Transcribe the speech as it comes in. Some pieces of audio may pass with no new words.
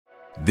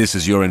This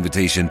is your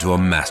invitation to a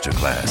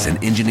masterclass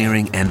in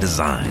engineering and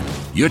design.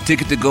 Your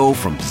ticket to go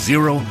from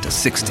 0 to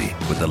 60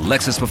 with the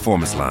Lexus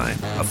Performance Line.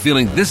 A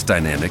feeling this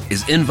dynamic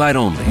is invite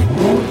only.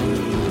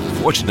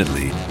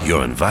 Fortunately,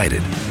 you're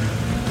invited.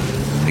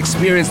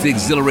 Experience the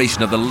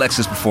exhilaration of the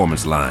Lexus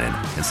Performance Line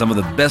and some of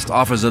the best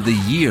offers of the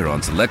year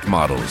on select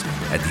models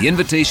at the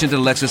Invitation to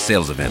Lexus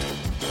sales event,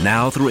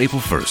 now through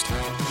April 1st.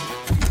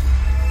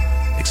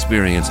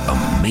 Experience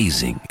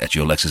amazing at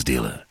your Lexus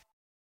dealer.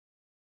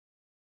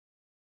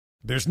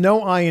 There's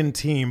no I in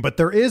team, but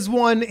there is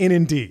one in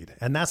Indeed,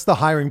 and that's the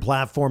hiring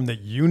platform that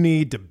you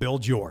need to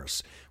build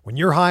yours. When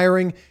you're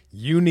hiring,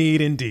 you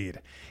need Indeed.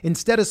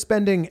 Instead of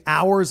spending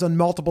hours on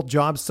multiple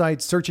job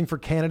sites searching for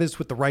candidates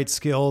with the right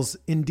skills,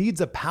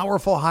 Indeed's a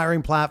powerful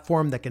hiring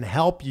platform that can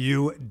help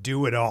you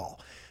do it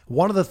all.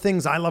 One of the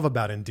things I love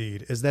about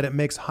Indeed is that it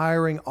makes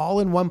hiring all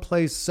in one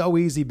place so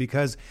easy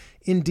because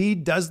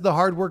Indeed does the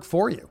hard work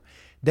for you.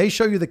 They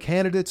show you the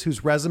candidates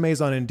whose resumes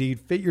on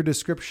Indeed fit your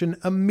description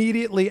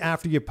immediately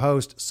after you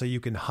post so you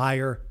can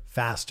hire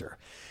faster.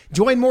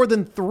 Join more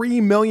than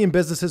 3 million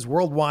businesses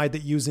worldwide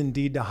that use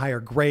Indeed to hire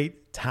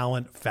great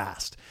talent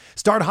fast.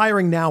 Start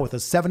hiring now with a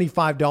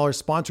 $75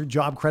 sponsored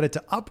job credit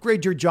to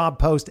upgrade your job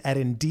post at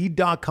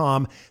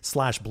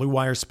Indeed.com/Blue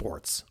Wire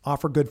Sports.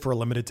 Offer good for a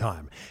limited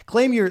time.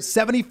 Claim your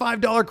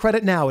 $75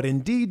 credit now at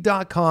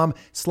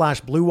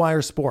Indeed.com/Blue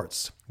Wire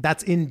Sports.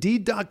 That's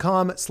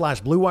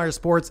Indeed.com/Blue Wire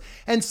Sports,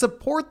 and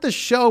support the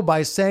show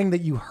by saying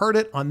that you heard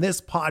it on this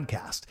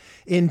podcast.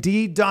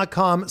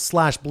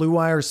 Indeed.com/Blue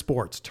Wire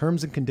Sports.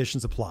 Terms and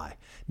conditions apply.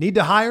 Need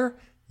to hire?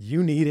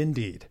 You need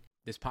Indeed.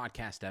 This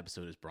podcast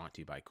episode is brought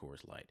to you by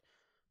Coors Light.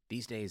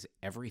 These days,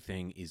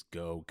 everything is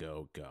go,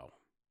 go, go.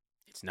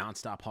 It's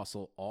nonstop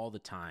hustle all the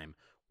time.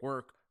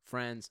 Work,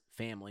 friends,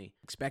 family,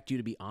 expect you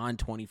to be on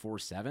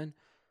 24/7.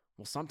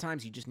 Well,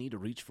 sometimes you just need to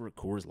reach for a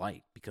Coors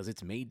Light because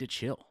it's made to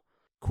chill.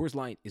 Coors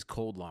Light is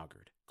cold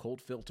lagered,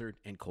 cold filtered,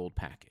 and cold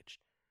packaged.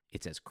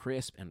 It's as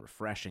crisp and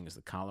refreshing as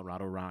the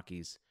Colorado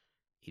Rockies.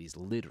 It is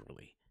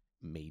literally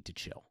made to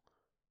chill.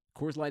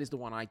 Coors Light is the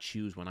one I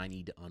choose when I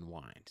need to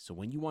unwind. So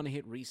when you want to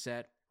hit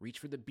reset, reach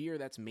for the beer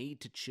that's made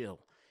to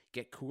chill.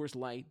 Get Coors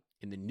Light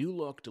in the new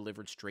look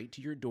delivered straight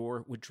to your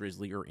door with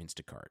Drizzly or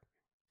Instacart.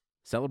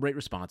 Celebrate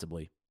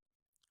responsibly.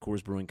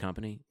 Coors Brewing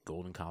Company,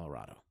 Golden,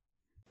 Colorado.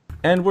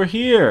 And we're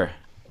here.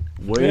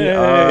 We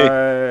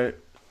are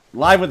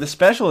live with a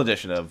special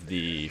edition of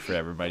the For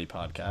Everybody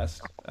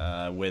podcast.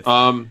 With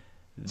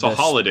it's a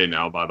holiday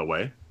now, by the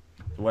way.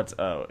 What's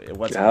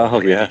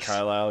yes.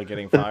 Carlyle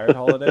getting fired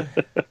holiday?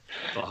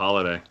 It's a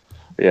holiday.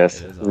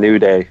 Yes, new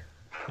day.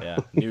 Yeah,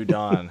 new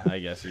dawn, I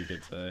guess you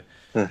could say.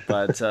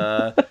 But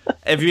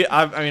if you,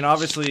 I mean,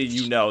 obviously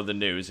you know the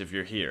news if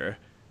you're here.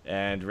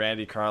 And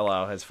Randy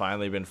Carlyle has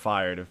finally been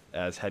fired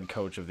as head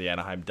coach of the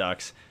Anaheim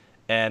Ducks.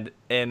 And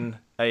in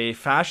a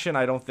fashion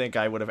I don't think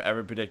I would have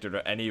ever predicted, or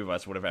any of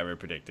us would have ever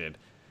predicted,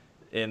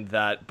 in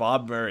that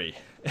Bob Murray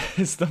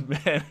is the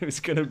man who's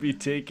going to be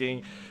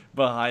taking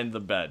behind the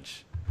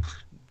bench.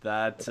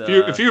 That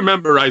if you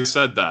remember, I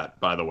said that,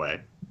 by the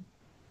way.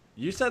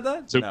 You said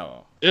that? So,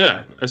 no.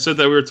 Yeah, I said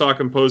that we were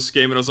talking post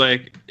game, and I was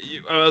like,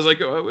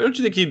 don't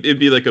you think it'd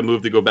be like a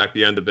move to go back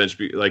behind the bench,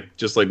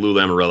 just like Lou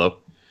Lamoriello?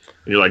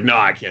 And you're like, no,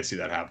 I can't see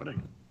that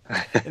happening.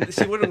 And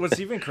see, what's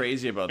even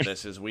crazy about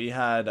this is we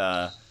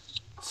had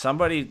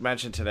somebody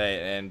mentioned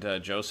today, and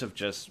Joseph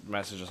just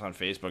messaged us on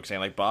Facebook saying,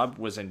 like, Bob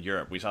was in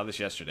Europe. We saw this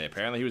yesterday.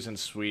 Apparently he was in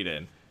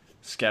Sweden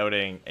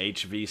scouting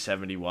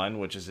HV71,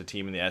 which is a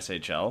team in the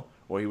SHL,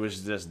 or he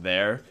was just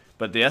there.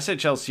 But the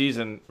SHL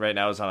season right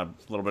now is on a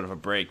little bit of a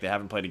break. They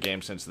haven't played a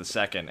game since the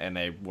 2nd, and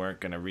they weren't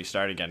going to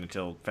restart again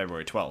until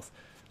February 12th.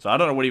 So I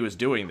don't know what he was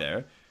doing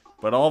there,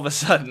 but all of a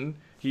sudden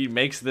he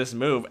makes this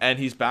move, and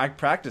he's back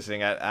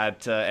practicing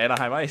at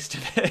Anaheim Ice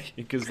today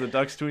because the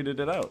Ducks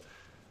tweeted it out.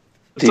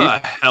 It's a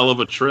hell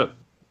of a trip.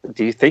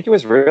 Do you think he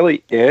was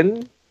really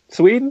in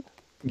Sweden?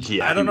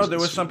 Yeah, I don't know. There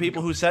was some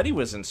people who said he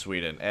was in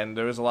Sweden, and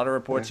there was a lot of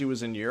reports he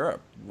was in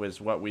Europe.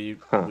 Was what we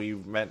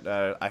meant.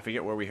 I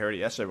forget where we heard it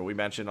yesterday, but we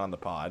mentioned on the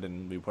pod,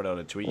 and we put out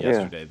a tweet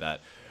yesterday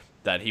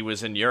that he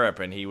was in Europe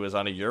and he was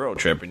on a Euro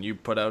trip, and you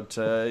put out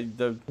the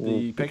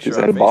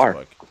picture on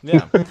Facebook.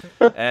 Yeah,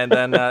 and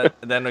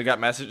then we got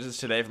messages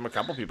today from a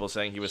couple people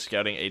saying he was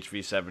scouting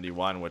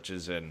HV71, which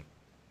is in,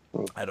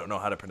 I don't know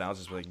how to pronounce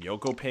this, but like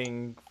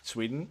Jönköping,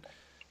 Sweden,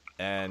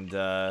 and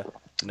now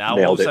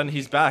all of a sudden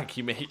he's back.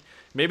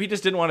 Maybe he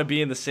just didn't want to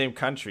be in the same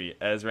country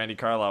as Randy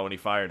Carlyle when he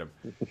fired him.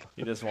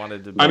 He just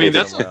wanted to be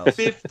that's a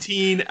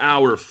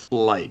 15-hour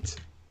flight.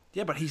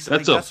 Yeah, but that's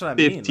what I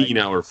mean.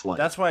 15-hour flight.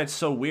 That's why it's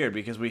so weird,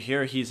 because we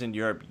hear he's in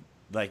Europe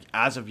like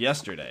as of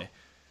yesterday,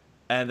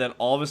 and then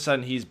all of a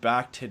sudden he's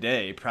back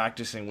today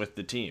practicing with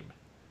the team.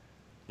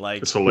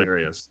 Like, it's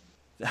hilarious.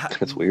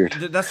 That's weird.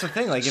 That's the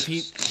thing. Like, if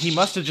he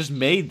must have just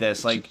made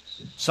this. Like,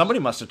 somebody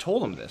must have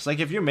told him this. Like,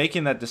 if you're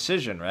making that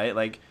decision, right?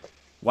 Like,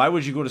 why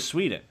would you go to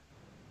Sweden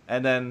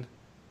and then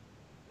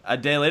a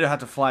day later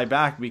have to fly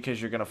back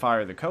because you're going to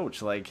fire the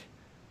coach? Like,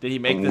 did he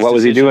make this what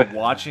was decision he doing?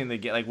 Watching the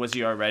game? Like, was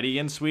he already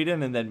in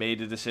Sweden and then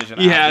made a decision?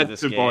 He after had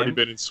this to have game? already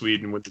been in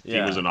Sweden when the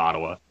team was in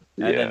Ottawa.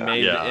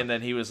 And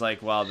then he was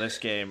like, "Well, this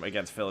game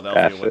against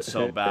Philadelphia went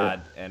so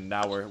bad, and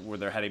now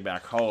they're heading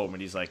back home."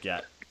 And he's like,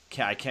 "Yeah,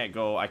 I can't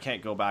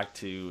go back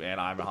to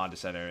Anaheim Honda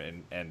Center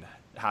and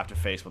have to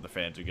face what the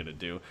fans are gonna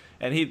do."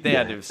 And they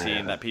had to have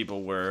seen that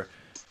people were.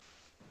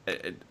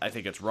 I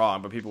think it's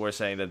wrong, but people were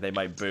saying that they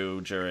might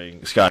boo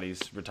during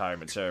Scotty's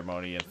retirement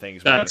ceremony and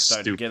things were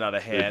starting to get out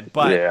of hand.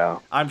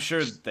 But I'm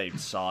sure they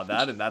saw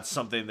that, and that's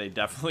something they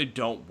definitely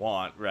don't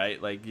want,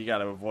 right? Like, you got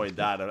to avoid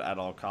that at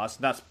all costs.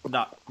 That's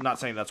not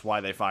saying that's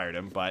why they fired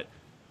him, but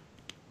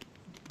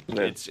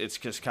it's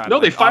just kind of. No,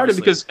 they fired him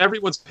because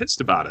everyone's pissed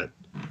about it.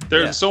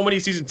 There's so many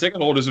season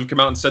ticket holders who've come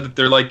out and said that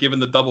they're like giving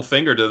the double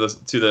finger to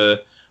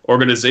the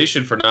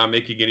organization for not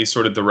making any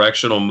sort of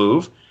directional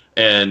move.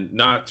 And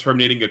not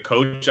terminating a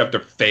coach after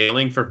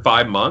failing for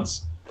 5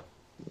 months,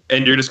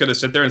 and you're just going to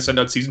sit there and send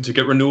out season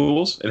ticket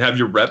renewals and have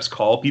your reps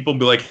call people and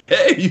be like,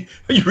 "Hey,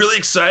 are you really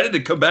excited to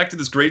come back to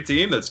this great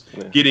team that's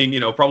getting,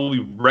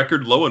 probably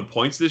record low in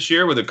points this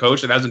year with a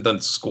coach that hasn't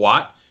done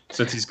squat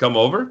since he's come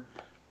over?"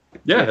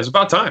 Yeah, it's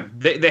about time.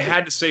 They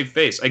had to save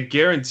face. I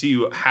guarantee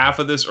you half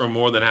of this or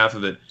more than half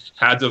of it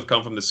had to have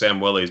come from the Sam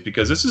Willies,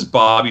 because this is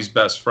Bobby's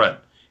best friend.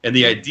 And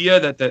the idea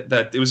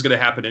that it was going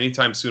to happen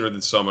anytime sooner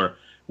than summer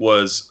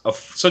was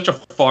such a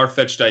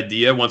far-fetched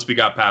idea once we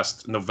got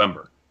past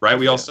November, right?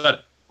 We all said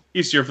it.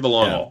 He's here for the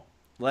long haul.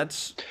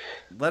 Let's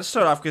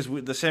start off, because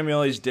the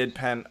Samuelis did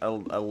pen a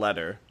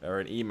letter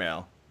or an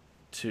email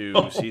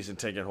to season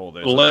ticket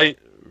holders.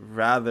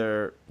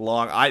 Rather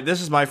long.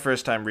 This is my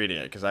first time reading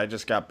it, because I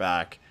just got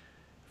back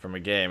from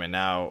a game, and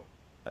now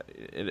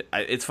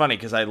it's funny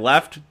because I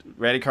left.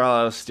 Randy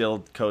Carlyle is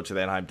still coach of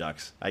the Anaheim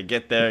Ducks. I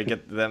get there,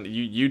 then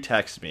you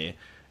text me.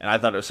 And I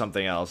thought it was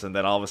something else, and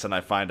then all of a sudden I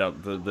find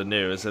out the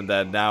news, and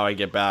then now I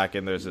get back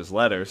and there's this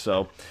letter.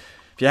 So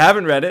if you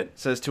haven't read it, it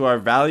says, "To our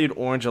valued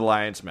Orange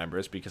Alliance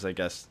members," because I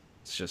guess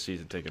it's just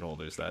season ticket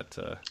holders that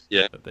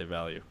they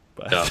value.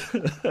 But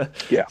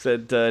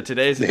said,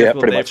 "Today is a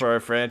difficult day for our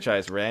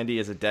franchise. Randy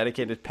is a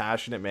dedicated,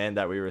 passionate man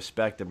that we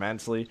respect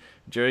immensely.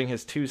 During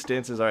his 2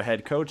 stints as our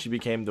head coach, he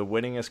became the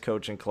winningest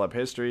coach in club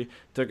history,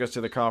 took us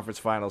to the conference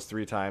finals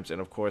 3 times, and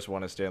of course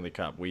won a Stanley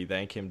Cup. We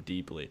thank him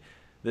deeply.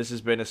 This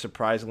has been a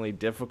surprisingly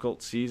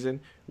difficult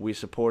season. We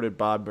supported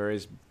Bob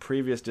Murray's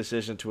previous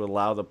decision to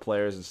allow the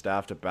players and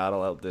staff to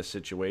battle out this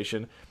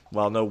situation.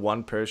 While no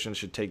one person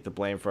should take the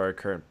blame for our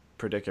current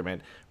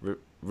predicament,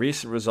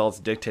 recent results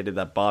dictated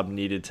that Bob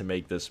needed to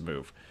make this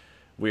move.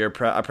 We are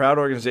a proud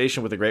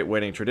organization with a great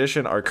winning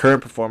tradition. Our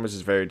current performance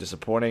is very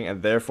disappointing,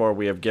 and therefore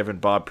we have given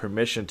Bob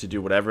permission to do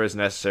whatever is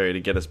necessary to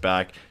get us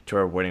back to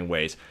our winning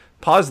ways."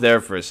 Pause there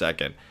for a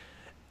second.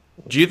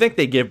 Do you think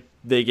they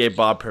gave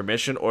Bob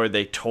permission, or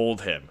they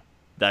told him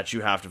that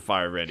you have to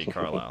fire Randy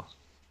Carlyle?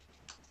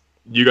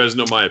 You guys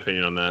know my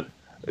opinion on that.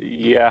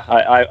 Yeah,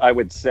 I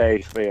would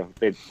say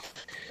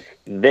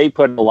they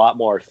put a lot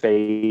more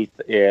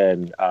faith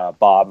in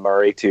Bob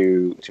Murray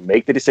to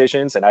make the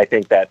decisions, and I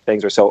think that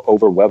things are so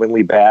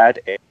overwhelmingly bad,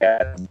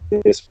 and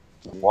this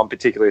one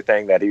particular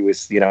thing that he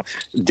was,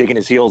 digging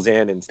his heels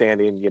in and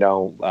standing,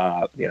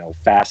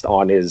 fast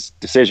on his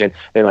decision.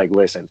 They're like,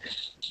 "Listen,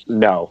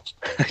 no,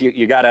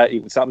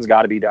 something's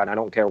gotta be done. I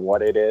don't care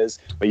what it is,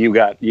 but you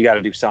got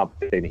to do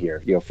something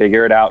here.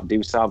 Figure it out,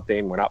 do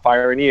something. We're not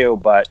firing you,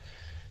 but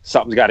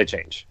something's got to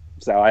change."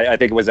 So I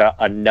think it was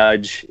a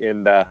nudge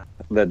in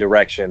the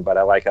direction, but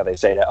I like how they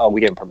say that. "Oh, we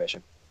gave him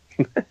permission."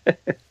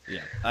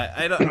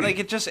 I don't like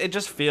it. It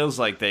just feels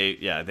like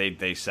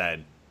they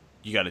said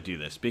you got to do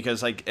this,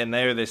 because and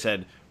there they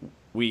said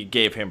we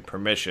gave him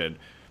permission.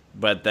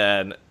 But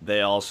then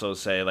they also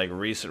say,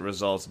 recent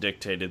results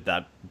dictated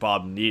that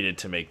Bob needed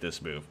to make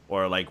this move,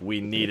 or we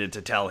needed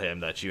to tell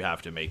him that you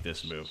have to make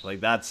this move.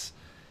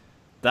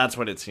 That's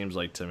what it seems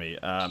like to me.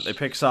 It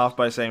picks off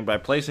by saying, "By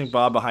placing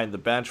Bob behind the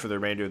bench for the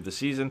remainder of the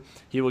season,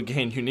 he will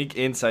gain unique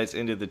insights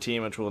into the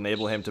team, which will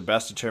enable him to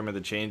best determine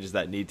the changes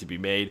that need to be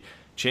made."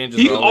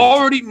 He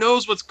already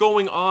knows what's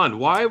going on.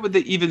 Why would they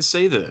even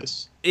say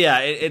this?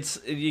 Yeah,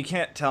 you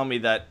can't tell me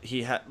that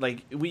he had.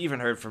 We even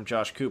heard from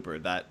Josh Cooper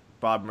that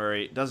Bob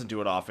Murray doesn't do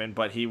it often,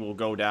 but he will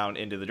go down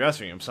into the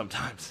dressing room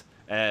sometimes.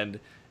 And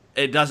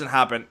it doesn't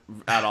happen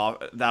that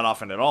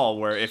often at all,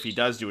 where if he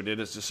does do it, it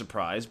is a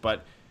surprise.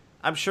 But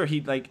I'm sure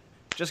just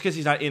because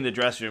he's not in the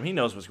dressing room, he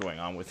knows what's going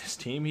on with his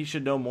team. He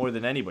should know more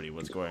than anybody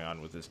what's going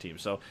on with his team.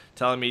 So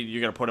telling me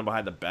you're going to put him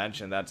behind the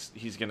bench and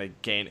he's going to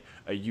gain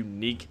a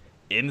unique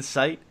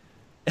insight,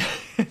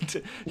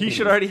 he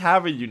should already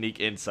have a unique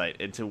insight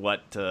into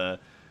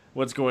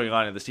what's going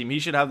on in this team. He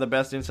should have the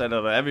best insight out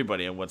of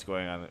everybody on what's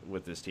going on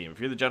with this team. If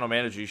you're the general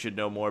manager, you should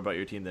know more about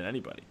your team than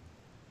anybody.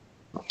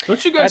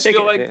 Don't you guys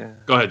feel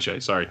like... Go ahead, Jay.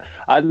 Sorry.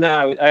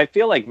 No, I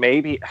feel like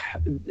maybe...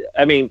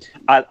 I mean,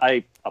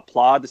 I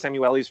applaud the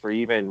Samuelis for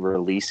even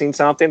releasing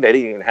something. They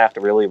didn't even have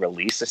to really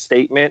release a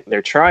statement.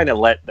 They're trying to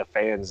let the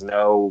fans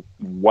know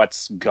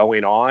what's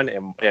going on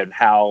and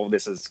how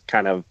this is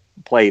kind of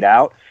played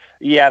out.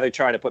 Yeah, they're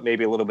trying to put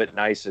maybe a little bit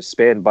nicer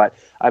spin. But,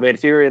 I mean,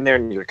 if you're in there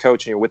and you're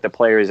coaching, you're with the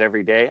players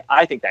every day,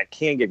 I think that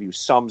can give you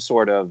some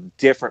sort of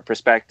different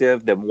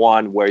perspective than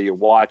one where you're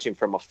watching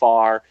from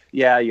afar.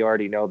 Yeah, you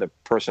already know the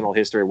personal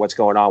history of what's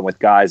going on with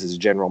guys as a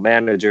general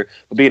manager.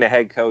 But being a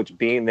head coach,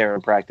 being there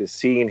in practice,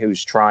 seeing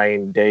who's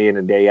trying day in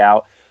and day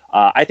out,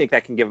 I think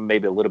that can give him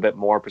maybe a little bit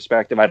more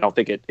perspective. I don't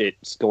think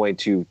it's going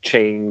to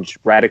change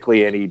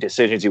radically any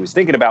decisions he was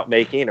thinking about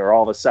making, or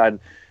all of a sudden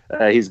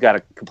he's got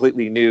a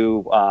completely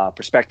new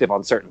perspective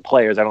on certain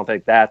players. I don't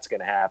think that's going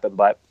to happen.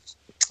 But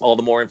all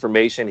the more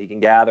information he can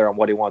gather on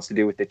what he wants to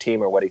do with the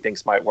team or what he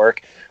thinks might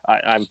work,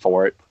 I'm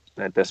for it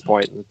at this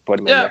point and put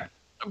him in there.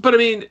 But I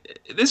mean,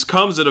 this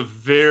comes at a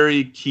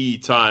very key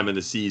time in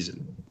the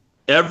season.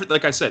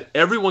 Like I said,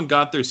 everyone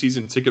got their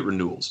season ticket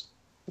renewals.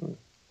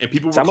 And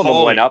people were Some calling, of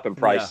them went up in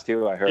price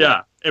too, I heard.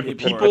 Yeah, and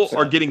people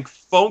are getting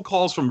phone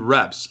calls from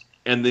reps,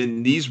 and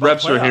then these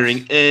reps are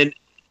hearing an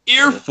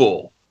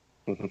earful.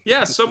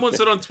 Yeah, someone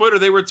said on Twitter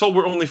they were told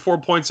we're only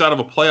 4 points out of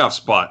a playoff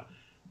spot.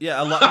 Yeah,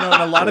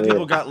 a lot of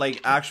people got like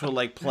actual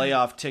like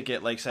playoff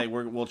ticket, like say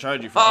we'll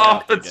charge you for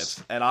playoff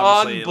tickets, and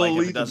obviously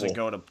like if it doesn't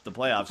go to the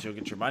playoffs, you'll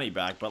get your money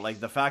back. But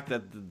like the fact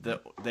that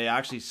they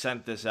actually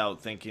sent this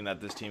out thinking that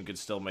this team could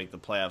still make the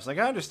playoffs, like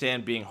I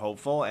understand being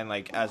hopeful and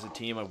like as a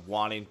team of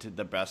wanting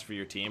the best for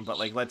your team, but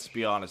like let's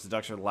be honest, the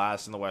Ducks are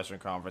last in the Western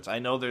Conference. I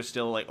know there's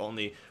still like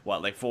only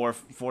like four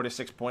to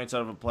 6 points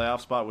out of a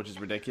playoff spot, which is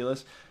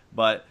ridiculous,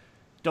 but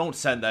don't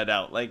send that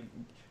out. Like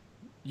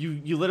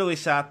you literally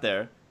sat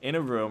there in a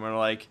room and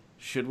like,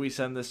 should we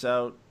send this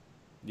out?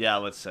 Yeah,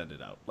 let's send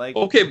it out. Like,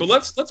 okay, but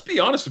let's be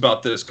honest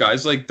about this,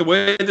 guys. Like the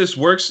way this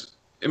works,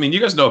 I mean, you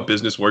guys know how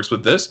business works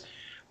with this.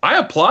 I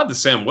applaud the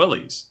Sam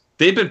Willies.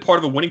 They've been part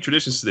of a winning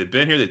tradition since they've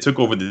been here. They took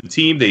over the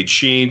team. They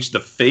changed the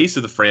face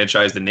of the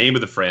franchise, the name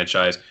of the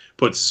franchise,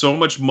 put so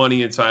much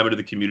money and time into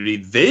the community.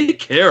 They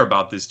care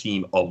about this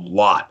team a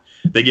lot.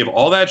 They give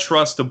all that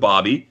trust to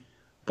Bobby.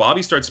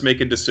 Bobby starts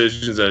making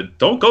decisions that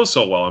don't go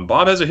so well, and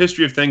Bob has a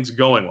history of things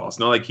going well. It's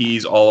not like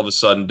he's all of a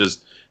sudden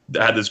just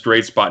had this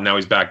great spot and now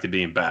he's back to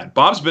being bad.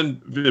 Bob's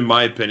been, in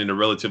my opinion, a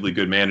relatively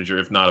good manager,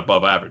 if not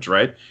above average,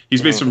 right?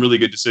 He's made some really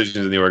good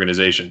decisions in the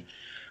organization.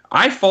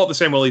 I fault the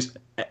Sam Willies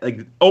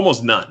like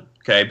almost none,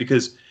 okay?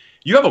 Because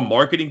you have a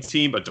marketing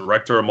team, a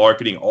director of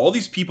marketing, all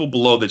these people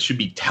below that should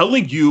be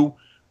telling you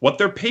what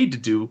they're paid to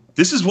do.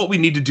 This is what we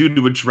need to do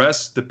to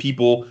address the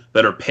people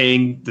that are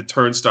paying the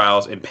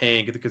turnstiles and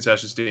paying at the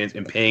concession stands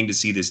and paying to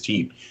see this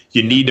team.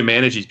 You need to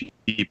manage these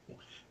people.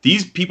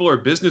 These people are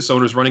business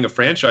owners running a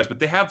franchise, but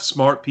they have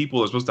smart people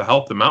that are supposed to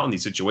help them out in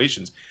these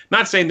situations.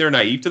 Not saying they're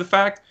naive to the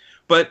fact,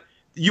 but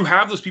you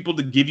have those people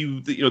to give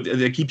you,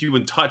 that keep you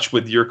in touch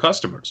with your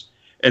customers.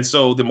 And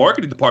so the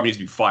marketing department needs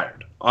to be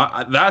fired.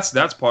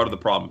 That's part of the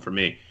problem for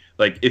me.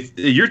 Like if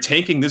you're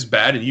tanking this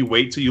bad and you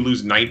wait till you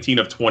lose 19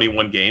 of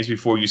 21 games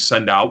before you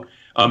send out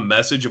a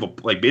message of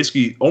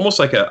basically almost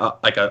like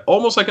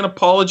an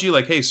apology,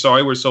 like, hey,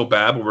 sorry, we're so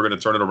bad, but we're going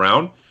to turn it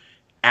around.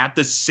 At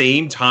the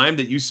same time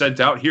that you sent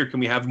out, here,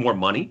 can we have more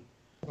money?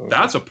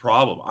 That's a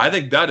problem. I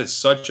think that is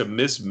such a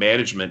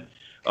mismanagement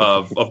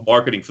of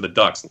marketing for the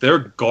Ducks. They're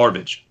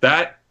garbage.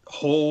 That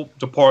whole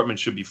department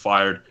should be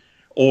fired,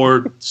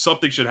 or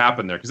something should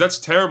happen there, because that's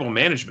terrible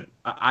management.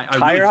 I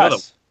really feel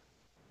that.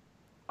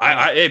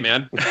 Hey,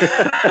 man.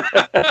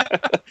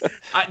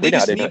 They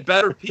just need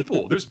better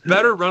people. There's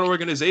better run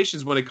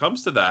organizations when it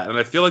comes to that. And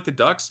I feel like the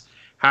Ducks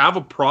have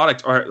a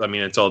product, or I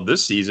mean, until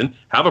this season,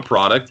 have a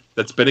product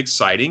that's been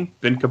exciting,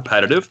 been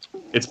competitive.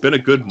 It's been a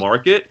good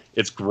market.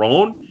 It's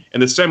grown.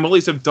 And the Sam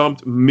Willies have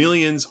dumped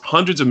millions,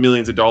 hundreds of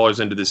millions of dollars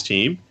into this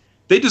team.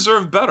 They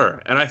deserve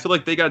better. And I feel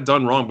like they got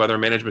done wrong by their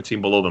management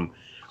team below them.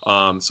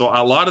 So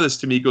a lot of this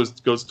to me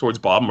goes towards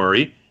Bob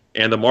Murray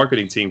and the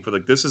marketing team for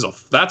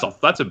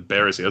that's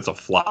embarrassing. That's a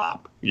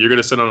flop. You're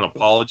going to send out an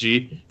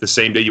apology the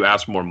same day you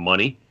ask for more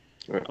money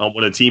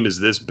when a team is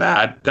this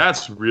bad.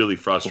 That's really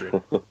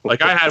frustrating.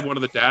 Like I had one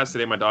of the dads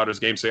today at my daughter's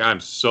game say, "I'm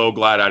so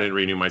glad I didn't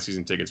renew my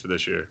season tickets for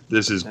this year.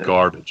 This is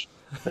garbage."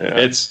 Yeah.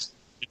 It's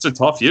a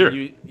tough year.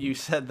 You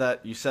said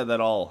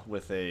that all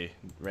with a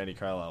Randy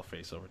Carlyle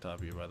face over top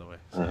of you, by the way.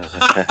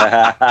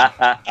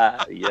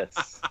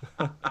 Yes.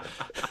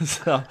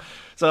 So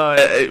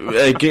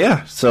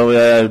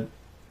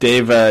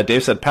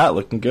Dave said Pat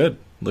looking good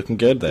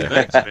there.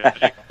 Thanks, man.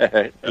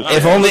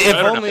 If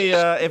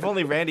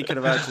only Randy could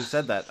have actually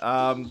said that.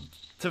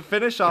 To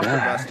finish off the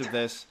rest of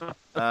this,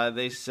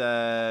 they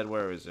said,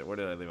 where is it? Where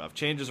did I leave off?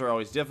 Changes are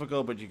always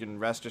difficult, but you can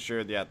rest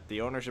assured that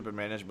the ownership and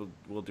management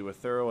will do a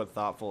thorough and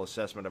thoughtful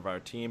assessment of our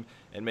team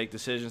and make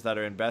decisions that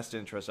are in best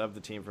interest of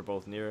the team for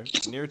both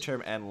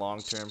near-term and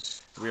long-term.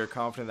 We are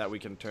confident that we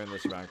can turn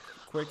this around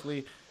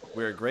quickly.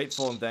 We are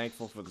grateful and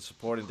thankful for the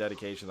support and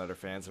dedication that our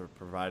fans have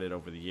provided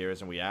over the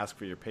years, and we ask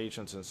for your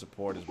patience and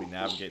support as we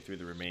navigate through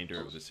the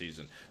remainder of the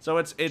season. So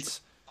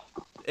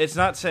it's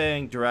not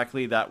saying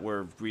directly that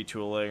we're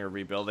retooling or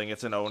rebuilding.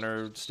 It's an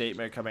owner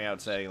statement coming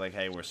out saying, like,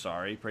 hey, we're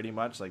sorry, pretty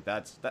much. Like,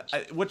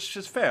 which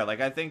is fair.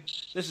 Like, I think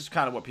this is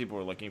kind of what people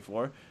were looking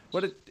for.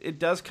 But it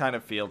does kind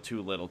of feel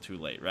too little too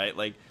late, right?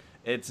 Like,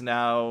 it's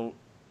now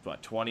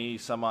 20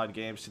 some odd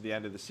games to the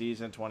end of the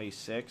season,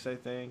 26 I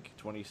think,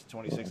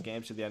 26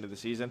 games to the end of the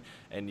season,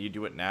 and you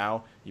do it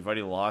now. You've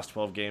already lost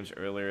 12 games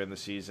earlier in the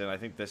season. I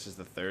think this is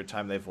the third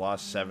time they've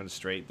lost 7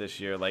 straight this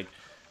year. Like,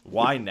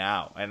 why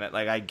now? And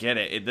like, I get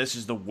it. This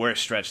is the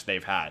worst stretch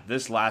they've had.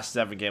 This last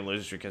 7-game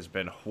losing streak has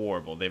been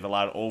horrible. They've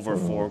allowed over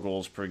 4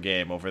 goals per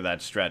game over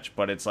that stretch,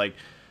 but it's like,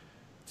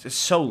 it's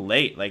so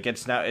late. Like,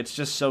 it's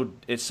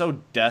so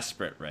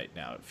desperate right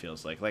now. It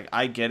feels like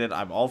I get it.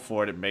 I'm all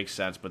for it. It makes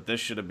sense, but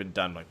this should have been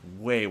done like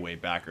way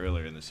back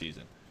earlier in the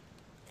season.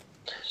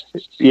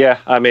 Yeah,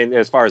 I mean,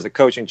 as far as the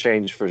coaching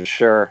change, for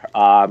sure.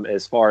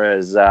 As far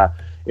as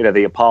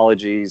the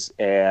apologies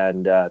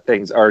and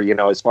things are,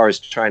 as far as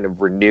trying to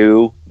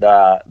renew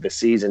the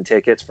season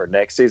tickets for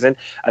next season,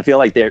 I feel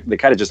like they're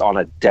kind of just on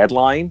a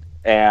deadline,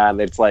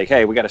 and it's like,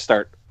 hey, we got to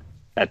start.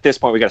 At this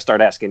point, we got to start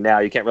asking now.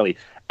 You can't really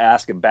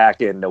ask them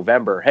back in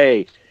November.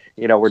 Hey,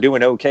 we're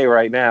doing okay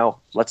right now.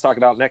 Let's talk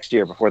about next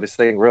year before this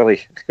thing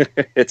really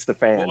hits the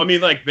fan. Well, I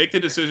mean, like, make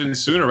the decision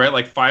sooner, right?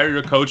 Like, fire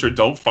your coach or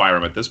don't fire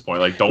him at this point.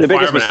 Like, don't the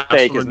fire him. The biggest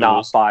mistake is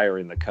not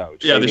firing the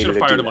coach. Yeah, they should have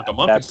fired him like a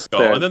month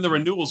ago. And then the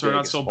renewals are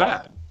not so part.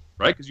 bad,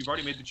 right? Because you've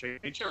already made the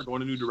change. We're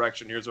going a new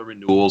direction. Here's our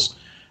renewals.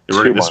 This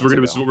is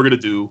what we're going to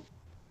do.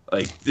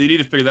 Like, they need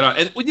to figure that out.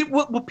 And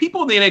will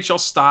people in the NHL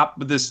stop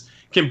with this?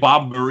 Can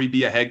Bob Murray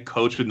be a head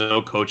coach with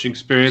no coaching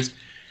experience?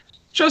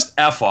 Just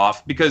F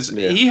off, because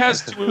he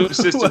has 2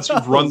 assistants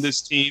who've run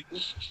this team.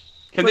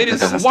 Can they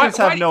just assistants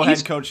have no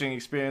head coaching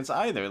experience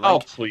either? Like, oh,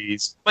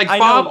 please. Like,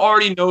 Bob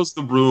already knows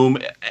the room.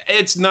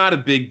 It's not a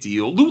big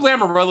deal. Lou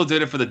Lamoriello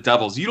did it for the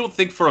Devils. You don't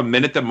think for a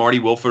minute that Marty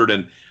Wilford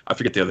and I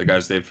forget the other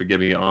guys, Dave,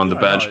 forgive me, on the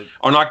bench,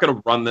 are not going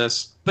to run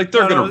this? Like,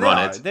 they're going to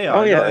run it. They are.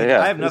 Oh,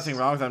 yeah. I have nothing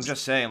wrong with them. I'm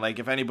just saying, like,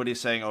 if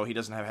anybody's saying, oh, he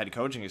doesn't have head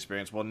coaching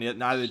experience, well,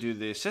 neither do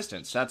the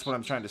assistants. That's what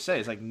I'm trying to say.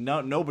 It's like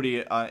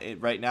nobody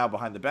right now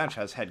behind the bench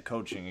has head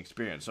coaching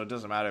experience. So it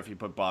doesn't matter if you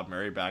put Bob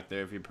Murray back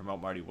there, if you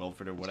promote Marty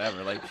Wilford or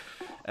whatever. Like,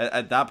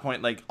 at that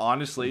point, like,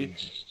 honestly,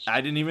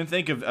 I didn't even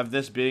think of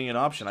this being an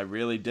option. I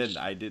really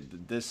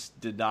didn't. This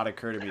did not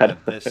occur to me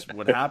that this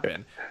would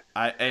happen.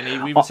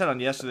 And we even said on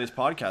yesterday's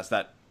podcast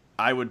that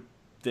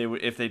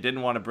if they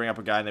didn't want to bring up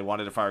a guy and they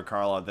wanted to fire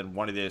Carlyle, then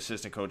one of the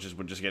assistant coaches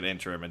would just get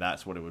interim, and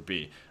that's what it would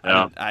be.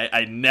 Yeah.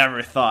 I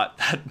never thought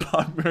that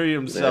Bob Murray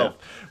himself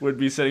would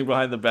be sitting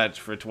behind the bench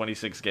for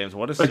 26 games.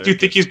 What a circus. Do you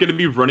think he's going to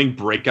be running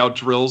breakout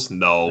drills?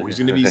 No. He's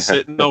going to be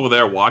sitting over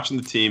there watching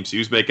the team, see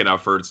who's making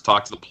efforts,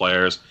 talk to the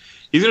players.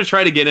 He's going to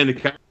try to get in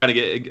and kind of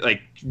get,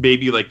 like,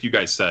 maybe like you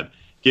guys said,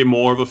 get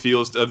more of a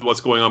feel of what's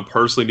going on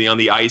personally, be on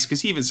the ice,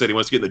 because he even said he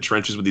wants to get in the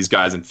trenches with these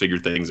guys and figure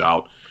things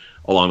out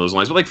along those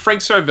lines. But like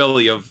Frank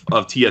Cervelli of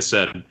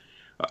TSN,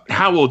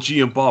 how will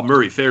GM Bob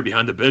Murray fare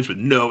behind the bench with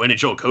no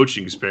NHL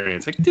coaching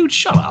experience? Like, dude,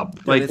 shut up.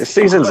 Like, the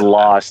season's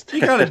lost. You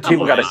gotta,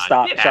 people got to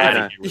stop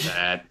trying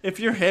to. If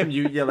you're him,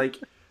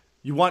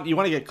 you want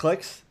to get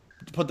clicks.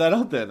 Put that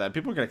out there. That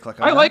people are gonna click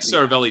on. I like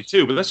Cervelli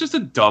too, but that's just a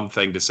dumb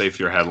thing to say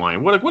for your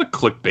headline. What a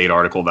clickbait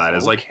article that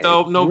is. Okay,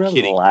 like, no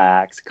kidding.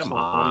 Relax, come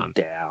on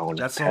down.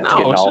 That's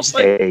all. Just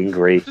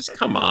angry. Just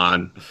come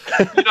on.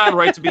 You don't have a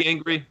right to be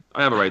angry.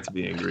 I have a right to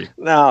be angry.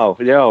 No,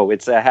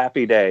 it's a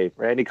happy day.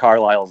 Randy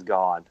Carlyle's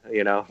gone.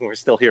 We're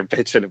still here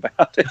bitching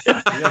about it.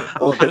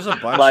 There's a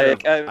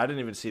bunch. I didn't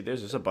even see.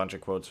 There's a bunch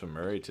of quotes from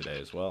Murray today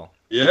as well.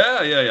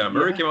 Yeah.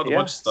 Murray came out with a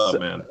bunch of stuff,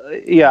 man.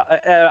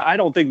 I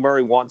don't think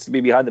Murray wants to be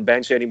behind the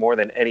bench any more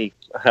than any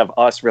of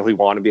us really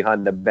want to be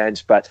behind the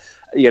bench. But,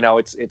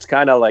 it's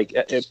kind of like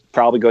it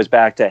probably goes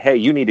back to, hey,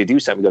 you need to do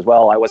something. He goes,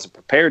 well, I wasn't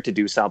prepared to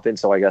do something,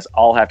 so I guess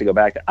I'll have to go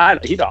back to.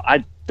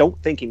 I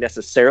don't think he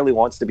necessarily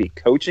wants to be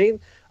coaching.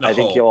 No. I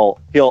think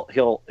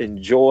he'll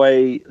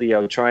enjoy,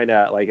 trying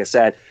to, like I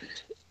said,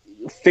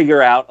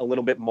 figure out a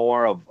little bit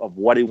more of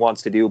what he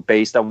wants to do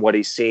based on what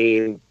he's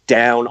seeing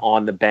down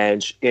on the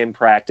bench in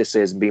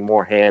practices and be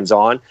more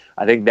hands-on.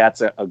 I think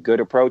that's a good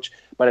approach.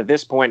 But at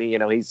this point,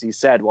 he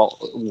said, well,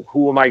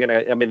 who am I going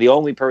to – I mean, the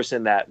only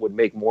person that would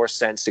make more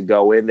sense to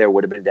go in there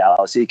would have been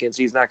Dallas Eakins.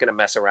 He's not going to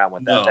mess around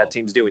with that. No, that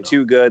team's doing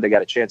too good. They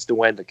got a chance to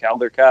win the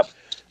Calder Cup.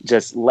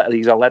 He's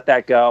going to let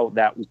that go.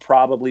 That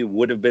probably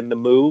would have been the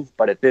move.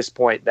 But at this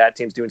point, that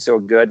team's doing so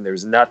good, and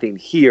there's nothing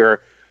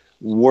here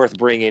worth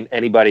bringing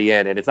anybody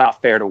in. And it's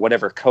not fair to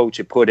whatever coach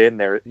you put in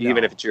there,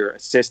 even if it's your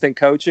assistant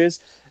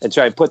coaches, and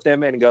try and put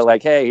them in and go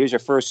like, hey, here's your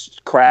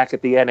first crack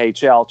at the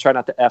NHL. Try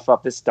not to F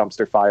up this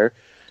dumpster fire.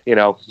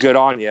 Good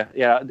on you.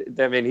 Yeah,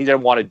 I mean, he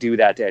didn't want to do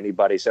that to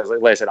anybody. So I was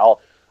like, listen,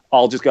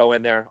 I'll just go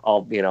in there.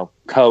 I'll,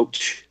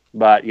 coach.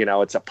 But,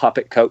 it's a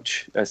puppet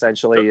coach,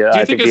 essentially. Do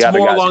you think it's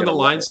more along the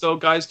lines, though,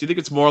 guys? Do you think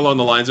it's more along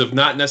the lines of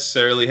not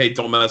necessarily, hey,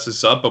 don't mess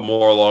this up, but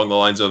more along the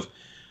lines of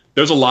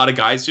there's a lot of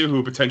guys here who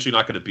are potentially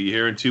not going to be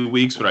here in 2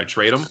 weeks when I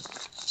trade them.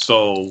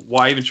 So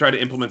why even try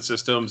to implement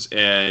systems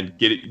and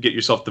get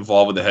yourself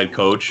involved with the head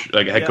coach,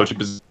 like a head coaching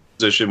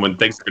position when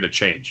things are going to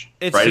change,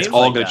 right? It's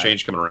all going to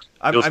change coming around.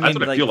 That's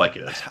what I feel like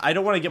it is. I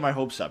don't want to get my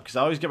hopes up because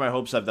I always get my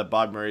hopes up that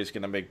Bob Murray is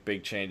going to make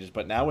big changes.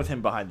 But now with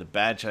him behind the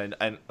bench, and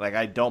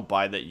I don't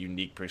buy that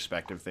unique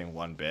perspective thing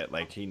one bit.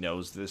 Like, he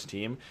knows this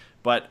team,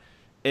 but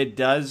it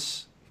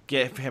does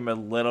give him a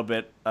little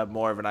bit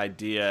more of an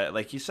idea.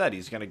 Like he said,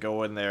 he's going to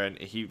go in there, and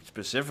he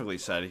specifically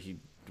said he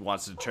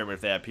wants to determine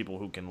if they have people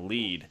who can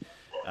lead.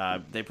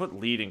 They put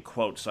lead in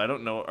quotes, so I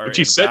don't know. Or which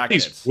he said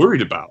brackets. He's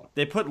worried about.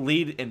 They put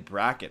lead in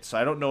brackets, so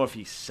I don't know if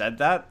he said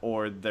that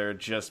or they're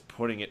just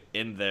putting it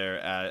in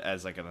there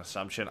as like an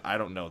assumption. I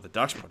don't know. The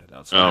Ducks put it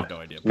out, so I have no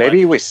idea. Maybe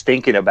he was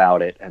thinking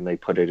about it and they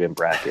put it in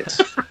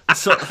brackets.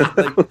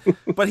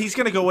 But he's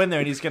gonna go in there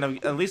and he's gonna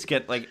at least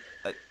get like.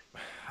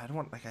 I don't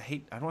want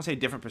to say a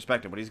different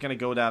perspective, but he's going to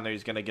go down there.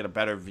 He's going to get a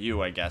better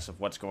view, I guess, of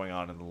what's going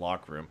on in the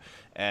locker room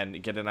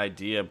and get an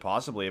idea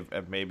possibly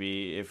of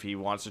maybe if he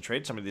wants to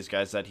trade some of these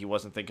guys that he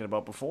wasn't thinking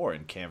about before,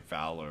 in Cam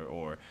Fowler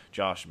or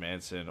Josh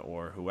Manson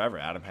or whoever,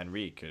 Adam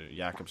Henrique,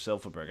 Jakob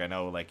Silfverberg. I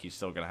know like he's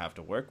still going to have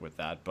to work with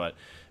that, but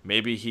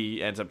maybe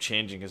he ends up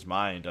changing his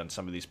mind on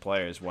some of these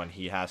players when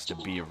he has to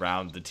be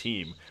around the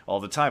team all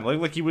the time.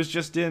 Like he was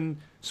just in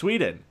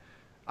Sweden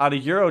on a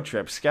Euro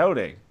trip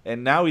scouting,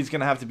 and now he's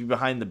going to have to be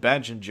behind the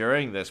bench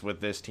enduring this with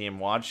this team,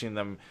 watching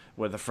them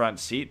with a front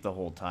seat the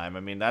whole time. I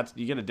mean,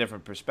 you get a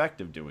different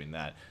perspective doing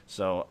that.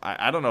 So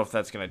I don't know if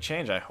that's going to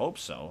change. I hope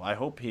so. I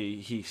hope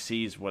he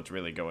sees what's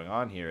really going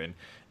on here and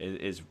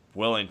is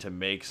willing to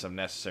make some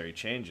necessary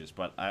changes.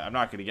 But I'm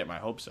not going to get my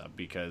hopes up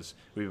because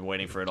we've been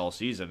waiting for it all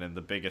season, and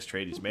the biggest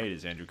trade he's made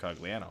is Andrew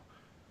Cogliano.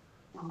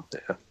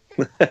 Yeah.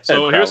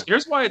 So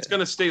here's why it's going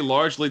to stay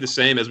largely the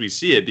same as we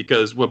see it,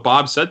 because what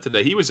Bob said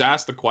today, he was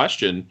asked the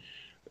question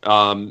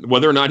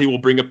whether or not he will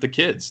bring up the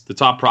kids, the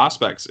top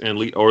prospects, and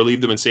leave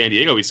them in San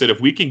Diego. He said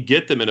if we can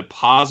get them in a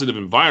positive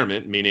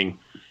environment, meaning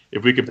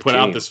if we can put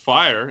out this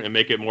fire and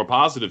make it more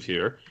positive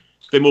here,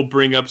 then we'll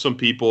bring up some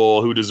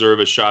people who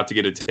deserve a shot to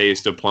get a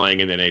taste of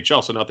playing in the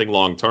NHL. So nothing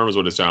long term is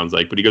what it sounds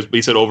like. But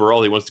he said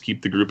overall he wants to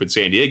keep the group in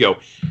San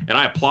Diego, and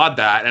I applaud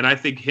that. And I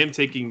think him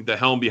taking the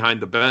helm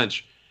behind the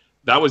bench,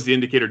 that was the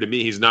indicator to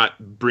me. He's not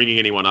bringing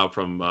anyone up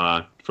from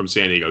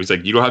San Diego. He's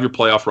like, you don't have your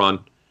playoff run.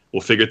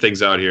 We'll figure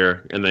things out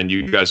here, and then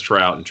you guys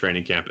try out in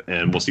training camp,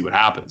 and we'll see what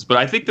happens. But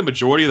I think the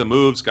majority of the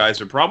moves, guys,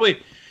 are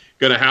probably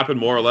going to happen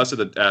more or less at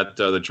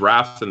the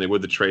draft than they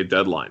would the trade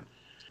deadline.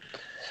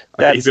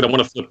 He's going to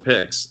want to flip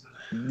picks.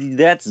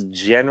 That's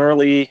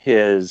generally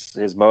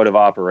his mode of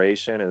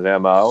operation, his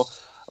MO.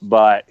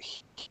 But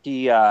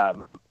he,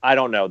 I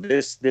don't know,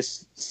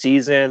 this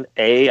season,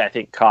 I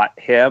think caught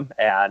him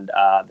and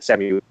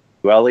Samuel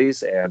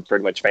Wellies and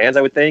pretty much fans,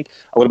 I would think,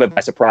 a little bit by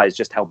surprise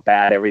just how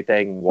bad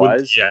everything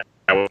was.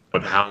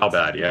 How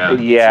bad, yeah.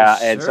 Yeah,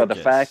 and so the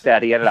fact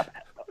that he ended up,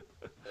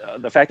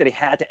 he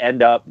had to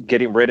end up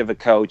getting rid of a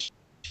coach,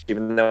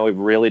 even though he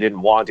really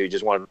didn't want to, he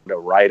just wanted to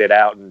write it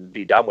out and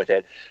be done with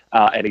it,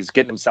 and he's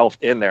getting himself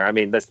in there. I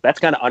mean, that's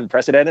kind of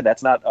unprecedented.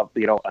 That's not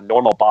a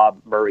normal Bob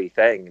Murray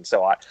thing, and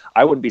so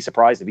I wouldn't be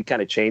surprised if he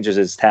kind of changes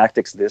his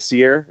tactics this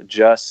year,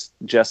 just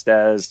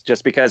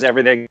because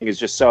everything is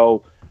just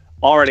so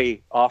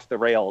already off the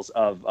rails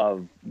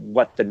of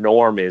what the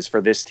norm is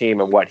for this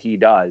team and what he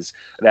does,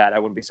 that I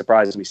wouldn't be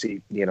surprised if we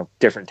see,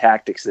 different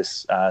tactics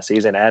this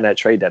season and at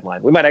trade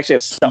deadline. We might actually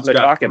have something to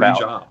talk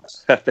about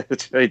at the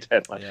trade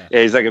deadline. Yeah,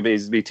 he's not going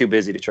to be too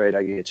busy to trade.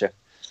 I get you.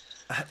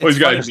 He's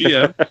got a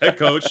GM, head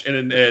coach,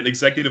 and an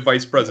executive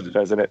vice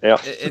president.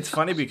 Yeah. It's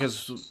funny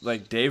because,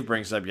 like Dave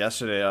brings up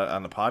yesterday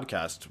on the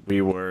podcast,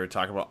 we were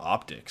talking about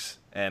optics.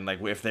 And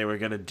like if they were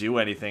going to do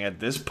anything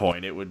at this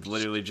point, it would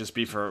literally just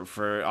be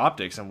for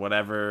optics and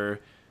whatever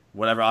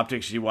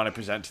optics you want to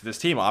present to this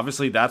team.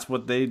 Obviously, that's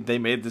what they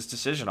made this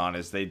decision on,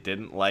 is they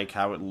didn't like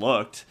how it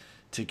looked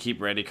to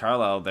keep Randy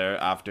Carlyle there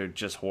after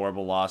just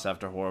horrible loss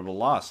after horrible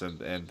loss.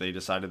 And they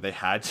decided they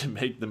had to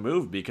make the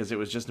move because it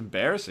was just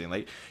embarrassing.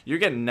 Like, you're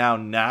getting now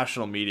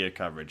national media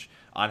coverage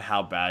on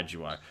how bad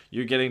you are.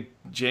 You're getting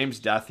James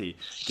Duthie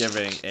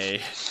giving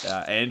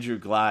Andrew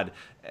Glad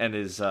and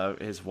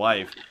his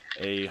wife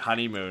a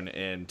honeymoon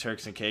in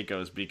Turks and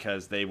Caicos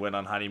because they went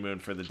on honeymoon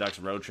for the Ducks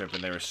road trip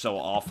and they were so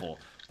awful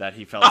that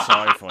he felt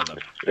sorry for them.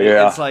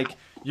 Yeah. It's like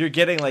you're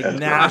getting like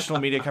national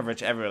media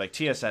coverage everywhere, like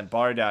TSN,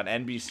 Bar Down,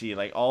 NBC,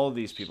 like all of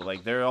these people,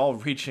 like they're all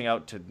reaching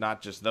out to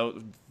not just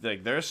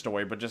their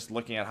story, but just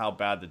looking at how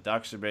bad the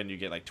Ducks have been. You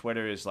get like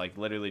Twitter is like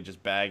literally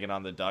just bagging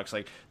on the Ducks.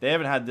 Like they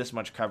haven't had this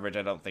much coverage,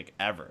 I don't think,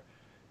 ever.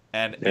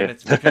 And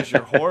it's because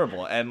you're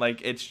horrible. And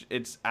like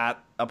it's at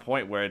a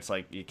point where it's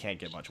like you can't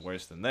get much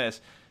worse than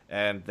this.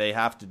 And they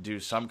have to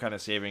do some kind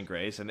of saving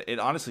grace. And it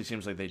honestly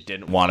seems like they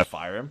didn't want to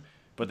fire him,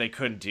 but they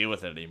couldn't deal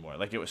with it anymore.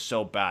 Like it was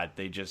so bad,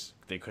 they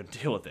couldn't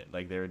deal with it.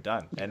 Like they were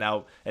done. And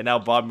now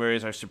Bob Murray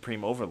is our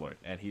supreme overlord,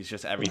 and he's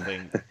just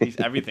everything. He's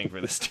everything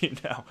for this team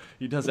now.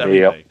 He does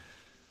everything.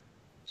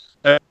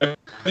 Yep. Have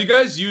you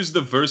guys used the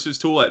Versus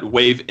tool at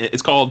Wave?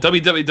 It's called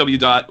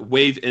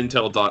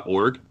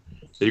www.waveintel.org. Have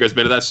you guys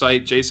been to that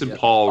site? Jason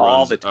Paul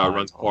runs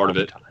part of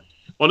it.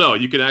 Well, no,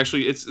 you can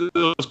actually, it's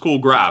those cool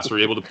graphs where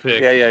you're able to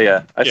pick.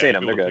 Yeah. I've seen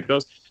them. They're good.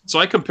 Those. So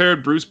I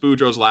compared Bruce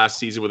Boudreau's last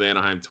season with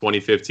Anaheim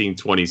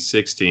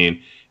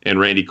 2015-2016 and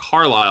Randy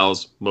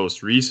Carlyle's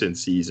most recent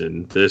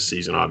season, this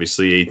season,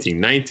 obviously,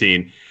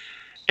 18-19.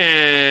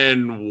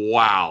 And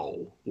wow,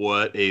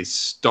 what a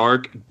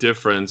stark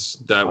difference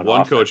that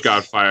one coach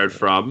got fired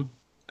from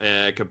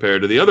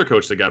compared to the other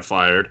coach that got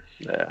fired.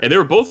 Yeah. And they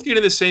were both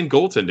getting the same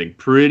goaltending.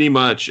 Pretty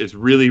much, it's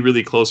really,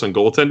 really close on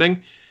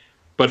goaltending.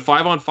 But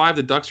 5-on-5,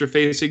 the Ducks are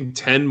facing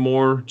 10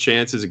 more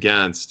chances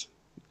against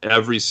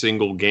every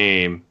single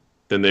game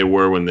than they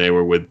were when they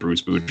were with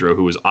Bruce Boudreau,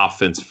 who was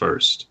offense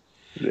first.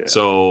 Yeah.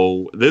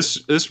 So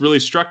this really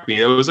struck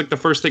me. It was like the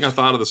first thing I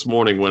thought of this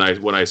morning when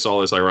I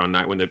saw this around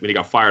night when he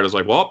got fired. I was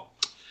like, well,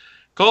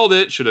 called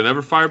it. Should have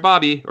never fired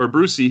Bobby or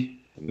Brucey.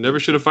 Never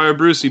should have fired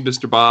Brucey,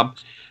 Mr. Bob.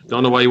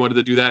 Don't know why you wanted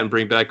to do that and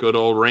bring back good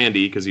old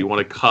Randy because he won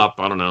a cup,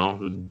 I don't know,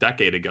 a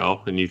decade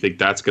ago, and you think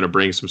that's going to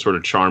bring some sort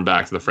of charm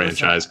back to the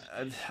franchise.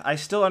 Listen, I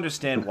still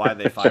understand why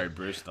they fired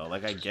Bruce, though.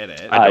 Like, I get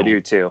it. I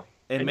do, too.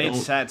 It made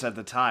sense at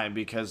the time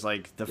because,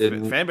 like, the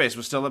fan base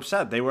was still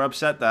upset. They were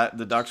upset that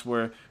the Ducks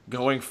were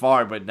going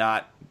far but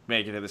not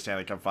making it to the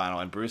Stanley Cup final.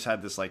 And Bruce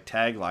had this, like,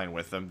 tagline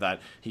with him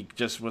that he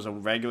just was a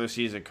regular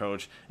season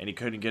coach and he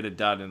couldn't get it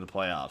done in the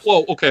playoffs.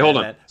 Well, okay, hold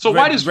on. So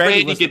why does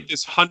Randy get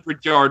this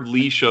 100-yard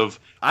leash of,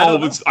 the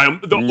onus is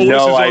on the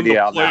players?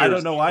 I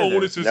don't know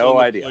either. No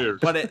idea.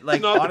 But,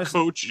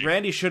 honestly,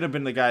 Randy should have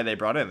been the guy they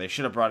brought in. They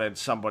should have brought in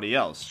somebody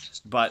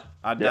else. But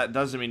that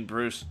doesn't mean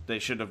they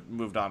should have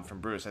moved on from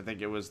Bruce. I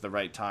think it was the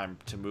right time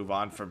to move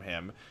on from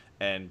him,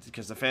 and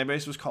because the fan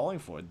base was calling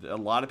for it. A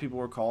lot of people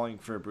were calling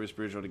for Bruce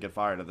Boudreau to get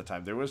fired at the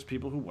time. There was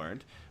people who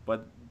weren't,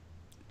 but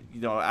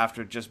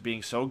after just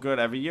being so good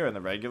every year in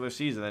the regular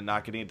season and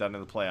not getting it done in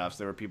the playoffs,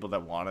 there were people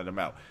that wanted him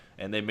out,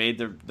 and they made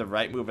the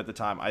right move at the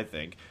time, I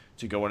think,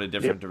 to go in a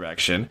different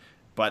direction.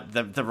 But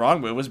the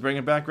wrong move was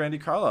bringing back Randy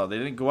Carlyle. They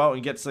didn't go out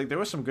and get there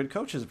were some good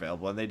coaches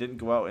available, and they didn't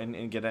go out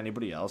and get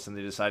anybody else, and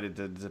they decided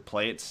to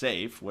play it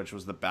safe, which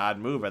was the bad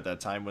move at that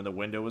time when the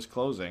window was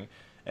closing,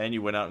 and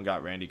you went out and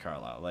got Randy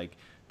Carlyle. Like,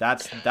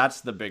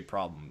 that's the big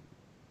problem.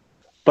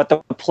 But the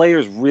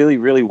players really,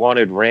 really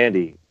wanted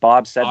Randy.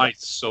 Bob said I that.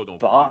 So don't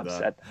Bob believe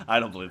said I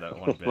don't believe that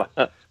one bit. What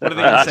are they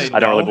going to say? I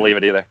don't really believe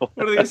it either. What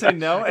are they going to say?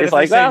 No? And it's if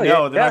like, they say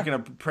well, no, they're not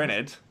going to print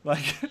it.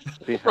 Like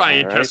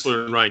Ryan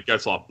Kessler and Ryan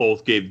Getzlaff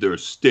both gave their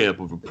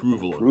stamp of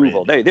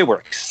approval. They were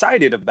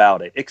excited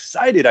about it.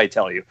 Excited, I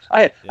tell you.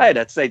 I had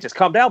to say, just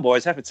calm down,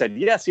 boys. I haven't said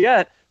yes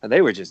yet. And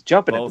they were just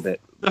jumping at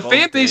it. The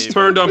fan base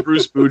turned on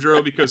Bruce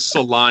Boudreau because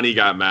Solani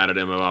got mad at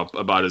him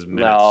about his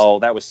minutes. No,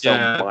 that was so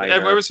minor.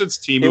 Ever since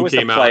Timu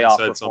came out and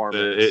said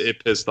something,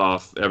 it pissed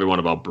off everyone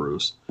about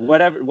Bruce.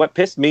 What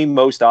pissed me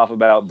most off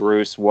about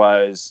Bruce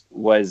was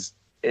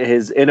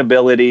his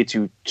inability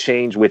to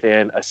change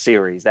within a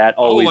series. That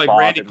always bothered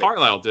Randy me.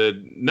 Carlyle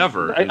did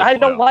never. I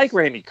don't like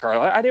Randy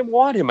Carlyle. I didn't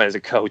want him as a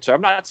coach.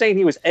 I'm not saying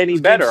he was any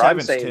better. I'm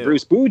saying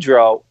Bruce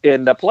Boudreau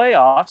in the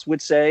playoffs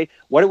would say,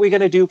 what are we going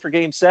to do for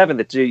Game 7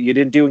 that you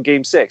didn't do in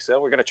Game 6? So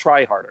we're going to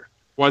try harder.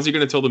 Why is he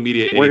going to tell the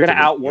media? We're going to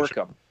outwork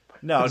them.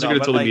 No,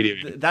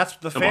 but that's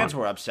the fans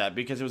were upset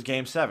because it was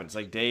Game 7. It's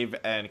like Dave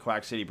and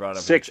Quack City brought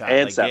up 6 in the chat.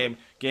 and 7.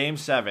 Game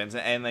 7s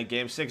and like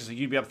Game 6, like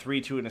you'd be up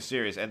 3-2 in a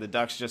series, and the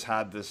Ducks just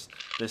had this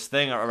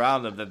thing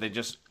around them that they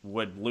just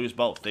would lose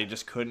both. They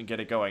just couldn't get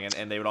it going,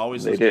 and they would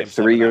always lose. They did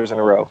 3 years in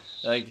a row.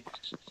 Like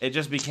it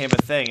just became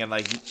a thing, and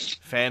like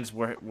fans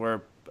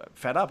were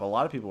fed up. A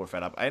lot of people were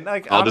fed up. And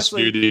like I'll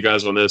honestly, dispute you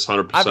guys on this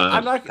 100%.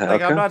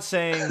 I'm not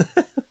saying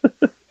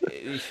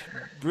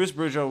Bruce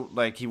Boudreau,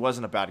 like, he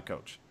wasn't a bad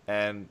coach,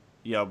 and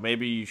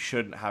maybe you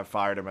shouldn't have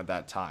fired him at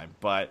that time,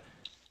 but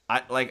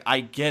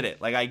I get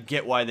it. Like, I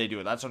get why they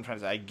do it. That's what I'm trying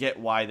to say. I get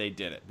why they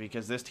did it,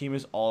 because this team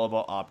is all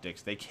about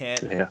optics. They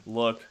can't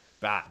look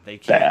bad. They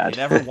can't.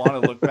 They never want to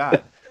look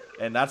bad.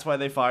 And that's why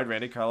they fired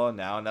Randy Carlyle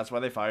now, and that's why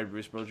they fired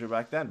Bruce Boudreau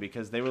back then,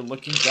 because they were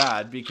looking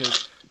bad,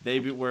 because they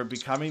were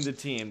becoming the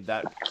team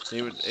that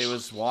it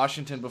was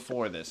Washington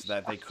before this,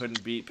 that they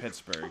couldn't beat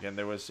Pittsburgh, and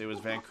it was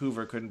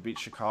Vancouver couldn't beat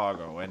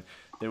Chicago, and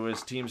there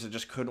was teams that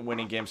just couldn't win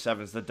in Game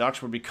 7s. The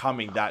Ducks were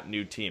becoming that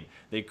new team.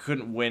 They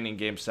couldn't win in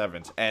Game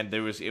 7s, and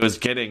it was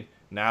getting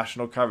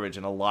national coverage,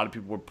 and a lot of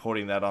people were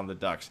putting that on the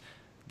Ducks.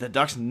 The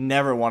Ducks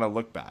never want to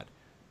look bad,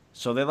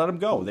 so they let him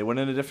go. They went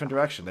in a different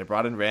direction. They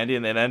brought in Randy,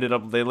 and they ended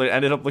up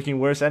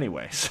looking worse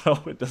anyway. So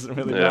it doesn't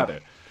really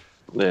matter.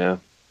 Yeah.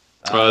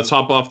 Let's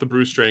hop off the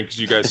Bruce train because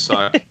you guys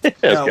suck. One thing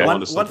I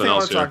want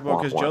to talk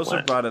about, because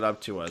Joseph brought it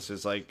up to us,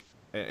 is like,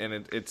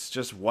 and it's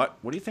just what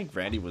do you think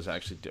Randy was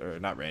actually, or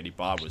not Randy,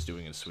 Bob was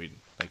doing in Sweden?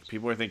 Like,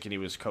 people were thinking he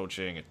was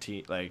coaching a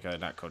team, like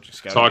not coaching,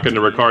 scouting. Talking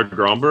to Ricard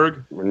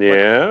Gromberg.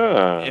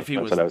 Yeah, if he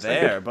was there,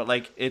 thinking. But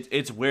like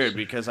it's weird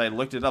because I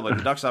looked it up. Like,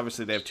 the Ducks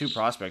obviously they have two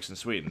prospects in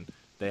Sweden.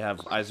 They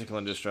have Isaac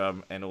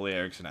Lindström and Ole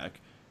Eriksson,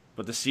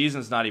 but the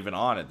season's not even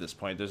on at this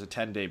point. There's a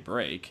 10-day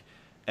break,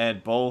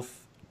 and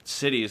both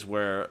cities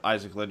where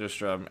Isaac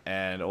Lindström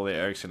and Ole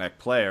Eriksson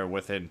play are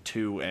within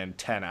 2 and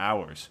 10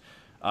 hours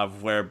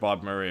of where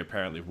Bob Murray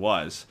apparently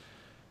was.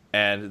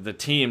 And the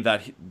team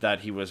that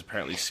he was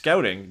apparently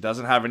scouting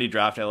doesn't have any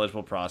draft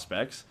eligible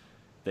prospects.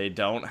 They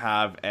don't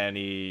have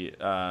any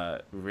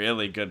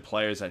really good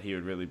players that he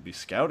would really be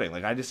scouting.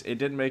 Like, it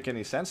didn't make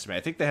any sense to me. I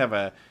think they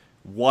have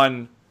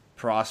one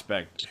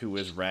prospect who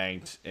was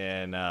ranked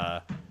in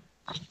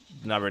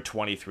number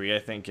 23, I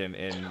think,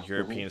 in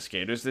European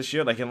skaters this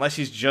year. Like, unless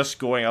he's just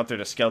going out there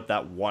to scout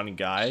that one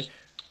guy,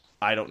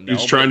 I don't know.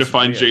 He's trying to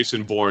find weird.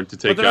 Jason Bourne to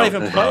take But they're out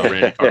not even playing.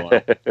 Randy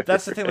Carlyle.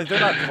 That's the thing. Like, they're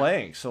not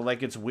playing, so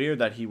like it's weird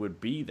that he would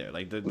be there.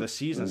 Like the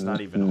season's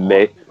not even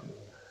on.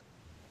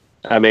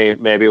 I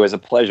mean, maybe it was a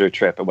pleasure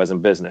trip. It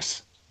wasn't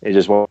business. He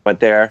just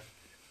went there,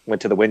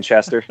 went to the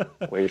Winchester,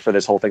 waited for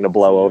this whole thing to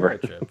blow over.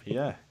 Trip.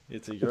 Yeah,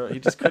 it's a Euro. He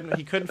just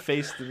couldn't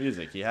face the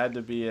music. He had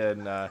to be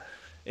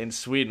in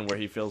Sweden where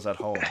he feels at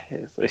home.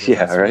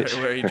 Yeah, right.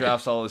 Where he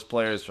drafts all his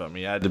players from.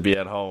 He had to be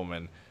at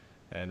home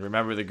and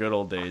remember the good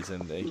old days,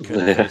 and they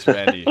couldn't face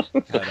Randy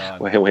head on.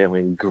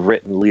 Wait,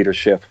 grit and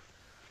leadership.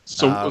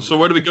 So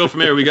where do we go from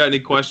here? We got any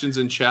questions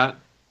in chat?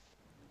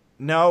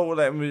 No,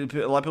 I mean,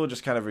 a lot of people are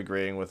just kind of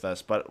agreeing with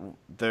us, but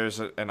there's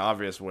an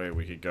obvious way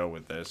we could go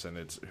with this, and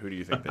it's who do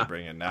you think they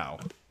bring in now?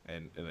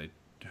 And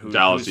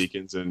Dallas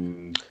Eakins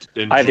and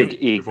I think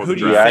who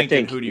do you think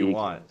and who do you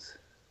want?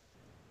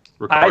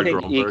 I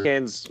think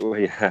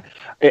Eakins.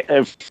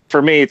 Yeah.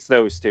 For me, it's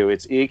those two.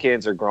 It's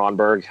Eakins or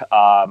Gronberg.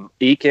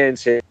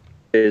 Eakins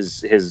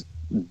has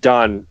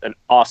done an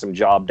awesome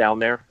job down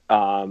there,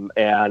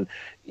 and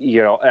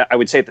I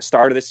would say at the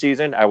start of the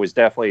season, I was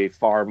definitely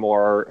far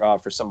more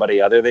for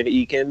somebody other than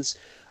Eakins.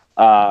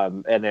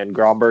 And then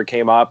Gronberg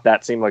came up.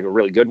 That seemed like a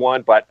really good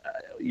one, but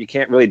you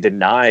can't really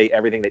deny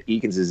everything that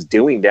Eakins is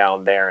doing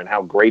down there and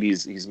how great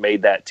he's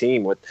made that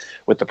team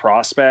with the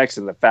prospects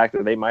and the fact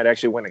that they might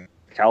actually win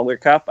a Calder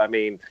Cup. I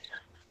mean,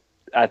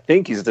 I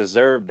think he's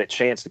deserved the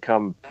chance to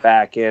come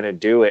back in and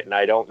do it. And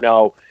I don't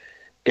know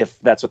if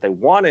that's what they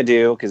want to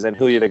do, because then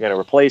who are they going to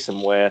replace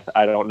him with?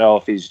 I don't know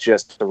if he's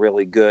just a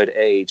really good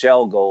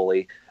AHL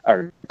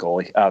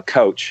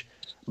coach.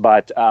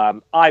 But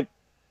I'm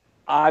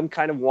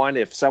kind of one,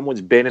 if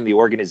someone's been in the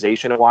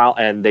organization a while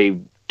and they've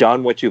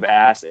done what you've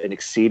asked and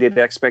exceeded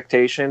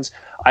expectations,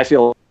 I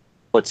feel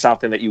it's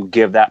something that you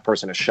give that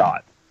person a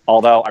shot.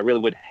 Although I really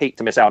would hate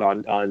to miss out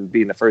on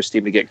being the first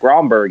team to get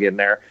Gronberg in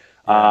there.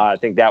 I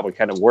think that would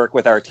kind of work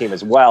with our team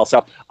as well.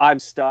 So I'm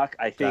stuck.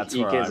 I think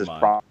Eakins is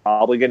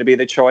probably going to be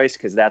the choice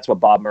because that's what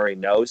Bob Murray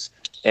knows,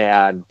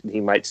 and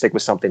he might stick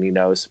with something he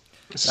knows.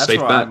 That's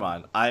where I'm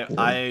on.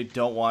 I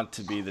don't want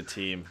to be the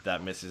team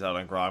that misses out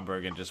on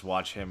Gronberg and just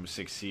watch him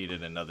succeed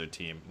in another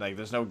team. Like,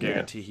 there's no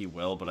guarantee he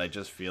will, but I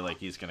just feel like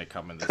he's going to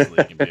come in this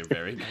league and be a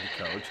very good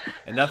coach.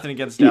 And nothing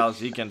against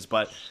Dallas Eakins,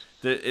 but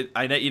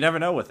you never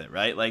know with it,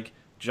 right? Like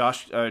John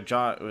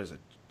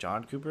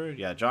Cooper?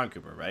 Yeah, John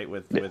Cooper, right?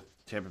 With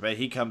Tampa Bay,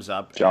 he comes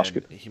up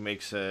and he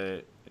makes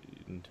a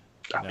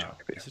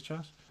is it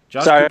Josh?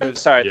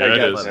 Sorry.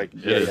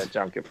 Yeah,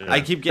 John Cooper. I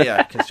keep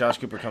because Josh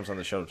Cooper comes on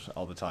the show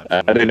all the time. So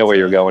I didn't know where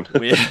you were going.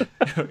 If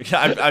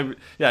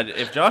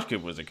Josh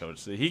Cooper was a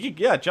coach, he could.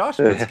 Yeah, Josh.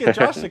 Let's get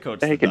Josh to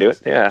coach. He could do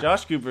it. Yeah,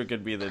 Josh Cooper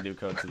could be the new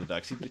coach of the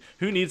Ducks.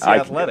 Who needs the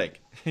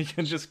athletic? He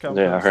can just come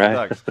coach the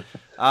Ducks.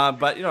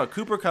 But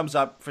Cooper comes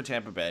up for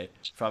Tampa Bay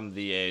from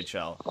the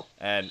AHL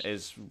and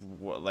is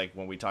like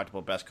when we talked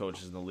about best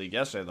coaches in the league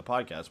yesterday in the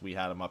podcast, we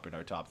had him up in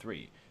our top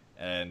 3.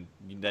 And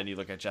then you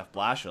look at Jeff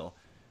Blashill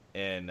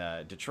in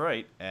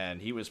Detroit,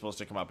 and he was supposed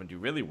to come up and do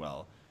really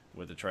well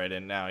with Detroit,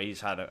 and now he's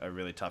had a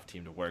really tough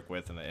team to work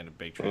with in a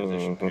big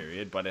transition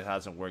period, but it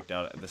hasn't worked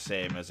out the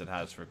same as it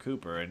has for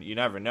Cooper, and you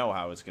never know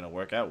how it's going to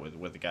work out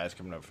with the guys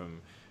coming up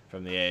from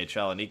the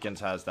AHL, and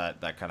Eakins has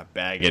that kind of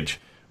baggage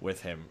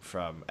with him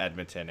from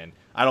Edmonton, and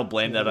I don't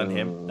blame that on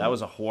him. That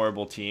was a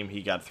horrible team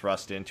he got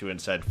thrust into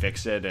and said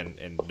fix it,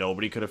 and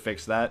nobody could have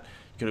fixed that.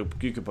 You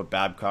could put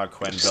Babcock,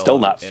 Quenneville still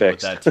not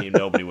fixed with that team.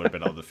 Nobody would have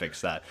been able to fix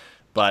that,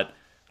 but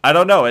I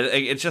don't know.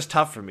 It's just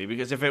tough for me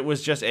because if it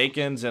was just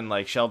Eakins and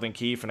like Sheldon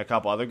Keefe and a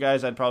couple other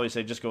guys, I'd probably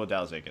say just go with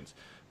Dallas Eakins.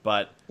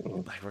 But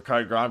like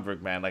Ricard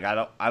Gronberg, man, like I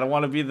don't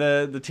want to be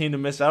the team to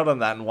miss out on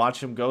that and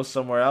watch him go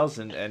somewhere else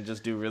and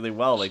just do really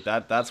well. Like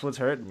that's what's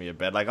hurting me a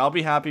bit. Like I'll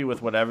be happy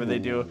with whatever they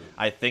do.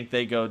 I think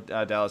they go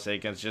Dallas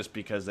Eakins just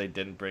because they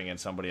didn't bring in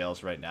somebody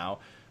else right now.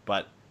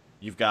 But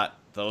you've got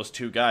those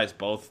two guys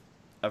both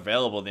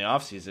available in the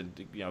offseason.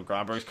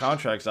 Gronberg's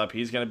contract's up.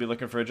 He's going to be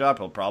looking for a job.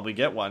 He'll probably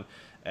get one.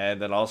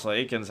 And then also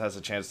Eakins has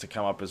a chance to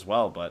come up as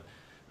well. But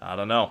I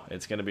don't know.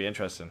 It's going to be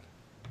interesting.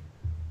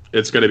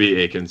 It's going to be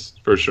Eakins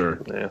for sure.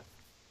 Yeah.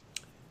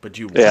 But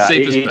he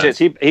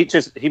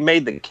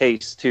made the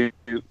case too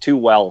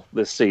well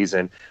this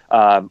season.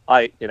 I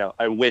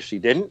wish he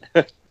didn't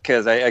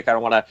because I kind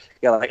of want to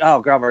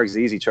Gronberg's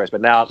the easy choice.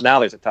 But now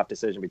there's a tough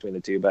decision between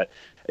the two. But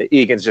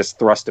Eakins just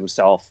thrust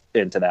himself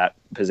into that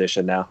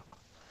position now.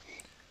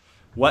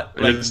 What?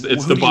 Like, it's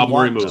the Bob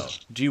Murray move.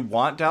 Do you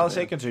want Dallas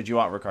Eakins or do you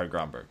want Ricard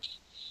Gronberg?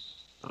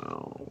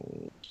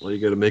 Oh, well, you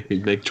got to make me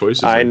make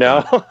choices. I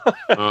know.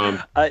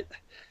 Because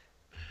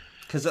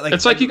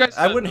it's like you guys.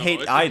 I wouldn't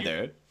hate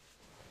either.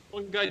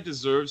 One guy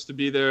deserves to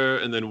be there,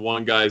 and then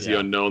one guy is the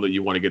unknown that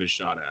you want to get a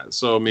shot at.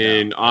 So I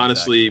mean,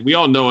 honestly, we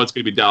all know it's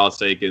going to be Dallas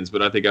Eakins,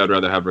 but I think I'd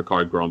rather have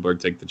Ricard Gronberg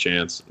take the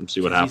chance and see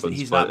what happens.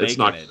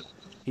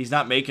 He's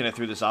not making it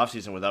through this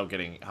offseason without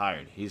getting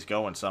hired. He's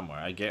going somewhere.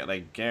 I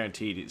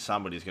guaranteed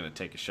somebody's going to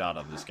take a shot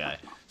on this guy.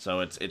 So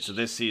it's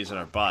this season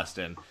or bust.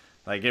 And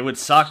like it would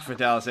suck for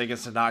Dallas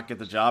Eakins to not get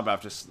the job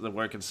after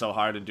working so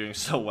hard and doing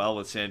so well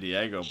with San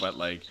Diego. But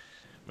like,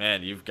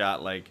 man, you've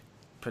got like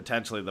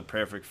potentially the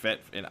perfect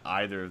fit in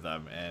either of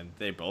them, and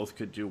they both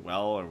could do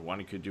well, or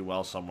one could do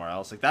well somewhere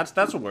else. Like that's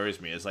what worries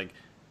me, is like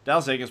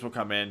Dallas Eakins will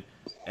come in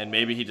and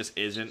maybe he just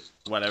isn't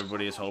what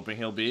everybody is hoping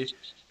he'll be,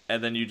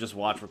 and then you just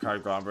watch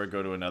Ricard Gromberg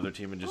go to another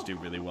team and just do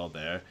really well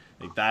there.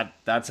 Like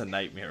that's a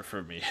nightmare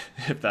for me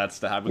if that's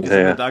to happen, because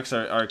the Ducks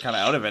are kind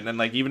of out of it. And then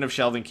like even if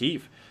Sheldon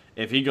Keefe,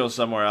 if he goes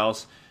somewhere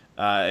else,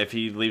 if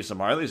he leaves the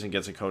Marlies and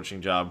gets a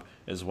coaching job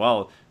as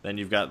well, then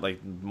you've got like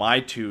my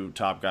two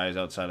top guys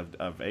outside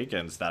of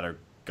Eakins that are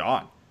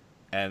gone,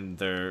 and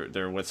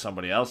they're with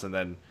somebody else, and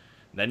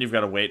then you've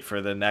got to wait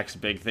for the next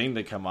big thing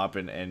to come up,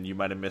 and you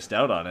might have missed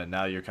out on it.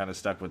 Now you're kind of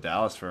stuck with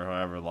Dallas for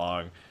however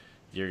long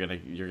you're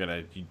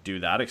gonna do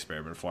that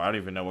experiment for. I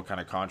don't even know what kind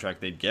of contract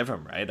they'd give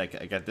him, right?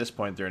 Like at this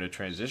point they're in a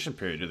transition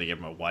period. Do they give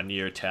him a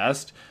 1-year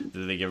test?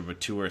 Do they give him a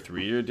 2 or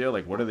 3 year deal?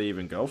 Like what do they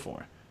even go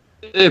for?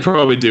 They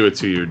probably do a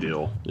 2-year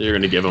deal. You're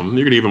gonna give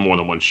him more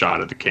than one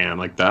shot at the can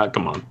like that.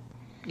 Come on.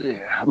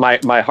 Yeah,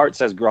 my heart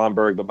says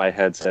Gromberg, but my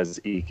head says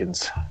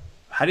Eakins.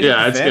 How do you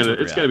think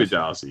it's gonna be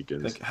Dallas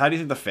Eakins. Like, how do you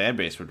think the fan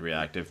base would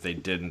react if they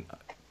didn't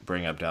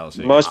bring up Dallas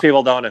Eakins? Most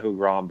people don't know who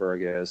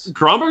Gromberg is.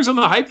 Gromberg's on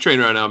the hype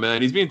train right now,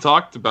 man. He's being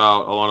talked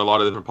about on a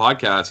lot of different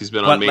podcasts. He's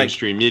been on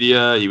mainstream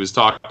media. He was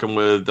talking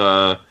with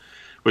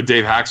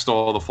Dave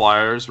Haxtell, the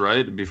Flyers,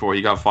 right before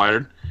he got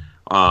fired.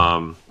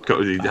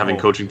 Having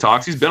coaching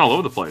talks. He's been all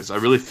over the place. I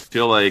really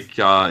feel like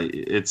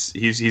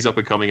he's up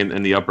and coming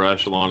in the upper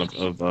echelon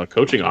of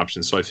coaching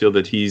options. So I feel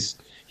that he's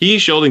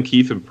Sheldon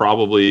Keefe, and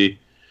probably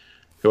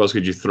who else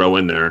could you throw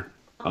in there?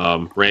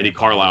 Randy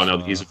Carlyle, now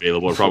that he's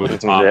available, are probably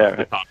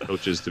the top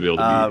coaches to be able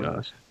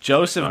to be.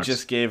 Joseph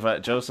just gave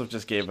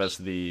us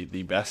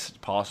the best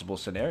possible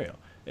scenario.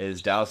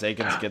 Is Dallas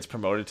Eakins gets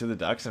promoted to the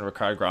Ducks and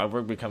Ricard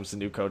Gromberg becomes the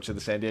new coach of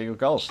the San Diego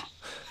Gulls.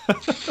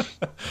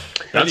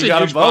 That's a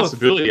huge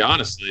possibility,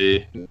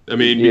 honestly. I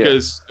mean,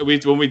 because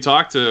when we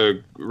talked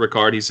to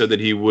Ricard, he said that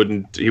he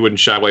wouldn't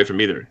shy away from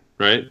either,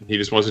 right? He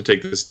just wants to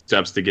take the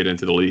steps to get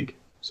into the league.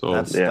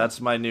 So that's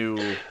my new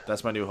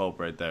hope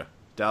right there.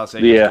 Dallas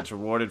Eakins gets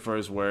rewarded for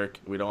his work.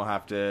 We don't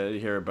have to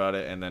hear about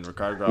it, and then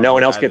Ricard Gromberg. No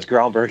one else gets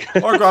Gromberg.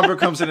 Or Gromberg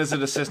comes in as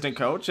an assistant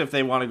coach if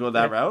they want to go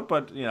that route.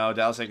 But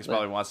Dallas Eakins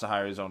probably wants to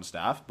hire his own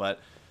staff. But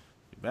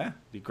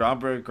the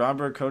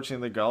Gromberg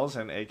coaching the Gulls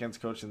and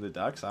Eakins coaching the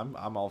Ducks,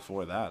 I'm all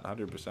for that,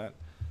 100%.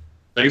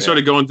 Things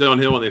started going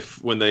downhill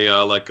when they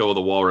let go of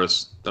the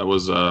Walrus. That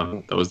was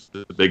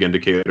the big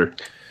indicator.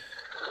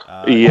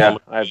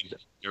 Get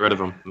rid of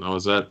him. That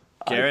was it.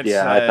 Garrett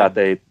said, I thought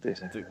the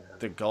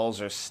Gulls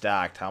are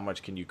stacked. How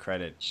much can you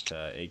credit to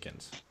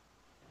Eakins?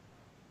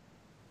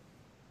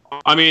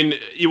 I mean,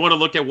 you want to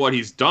look at what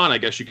he's done. I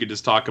guess you could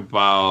just talk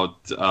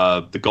about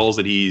the Gulls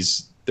that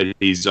he's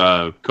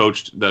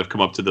coached that have come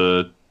up to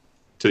the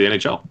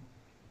NHL.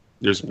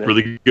 There's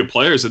really good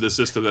players in this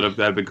system that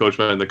have been coached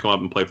by and that come up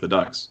and play for the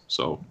Ducks.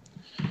 So,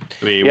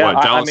 I mean,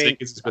 Dallas Eakins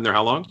has been there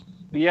how long?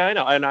 Yeah, I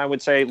know. And I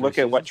would say look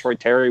at what Troy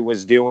Terry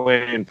was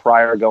doing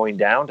prior going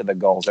down to the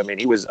Gulls. I mean,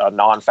 he was a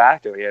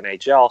non-factor in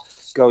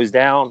NHL, goes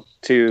down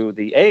to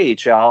the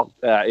AHL,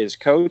 is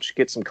coach,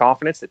 gets some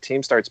confidence, the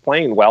team starts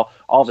playing well.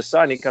 All of a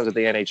sudden, he comes to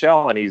the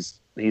NHL, and he's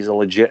a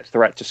legit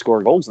threat to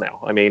score goals now.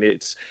 I mean,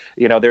 it's,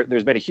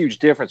 there's been a huge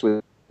difference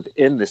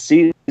within the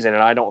season, and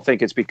I don't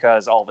think it's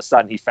because all of a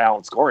sudden he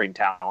found scoring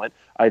talent.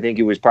 I think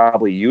he was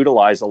probably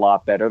utilized a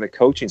lot better. The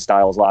coaching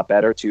style is a lot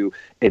better to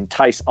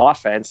entice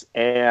offense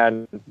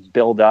and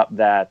build up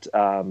that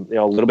a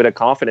little bit of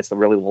confidence to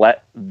really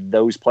let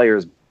those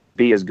players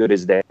be as good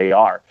as they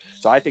are.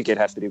 So I think it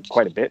has to do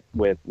quite a bit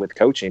with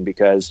coaching,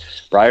 because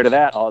prior to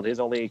that, all of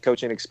his only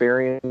coaching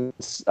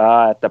experience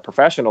at the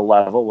professional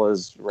level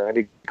was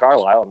Randy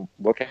Carlyle, and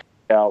look at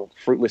how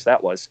fruitless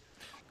that was.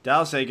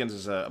 Dallas Eakins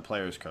is a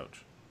player's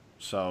coach.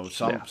 So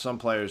some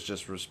players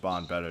just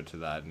respond better to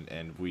that,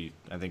 and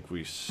I think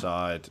we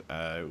saw it,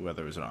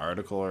 whether it was an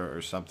article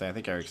or something. I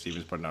think Eric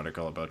Stevens put an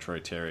article about Troy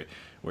Terry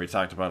where he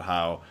talked about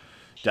how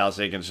Dallas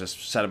Eakins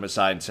just set him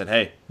aside and said,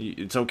 hey,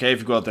 it's okay if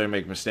you go out there and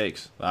make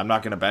mistakes. I'm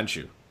not going to bench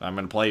you. I'm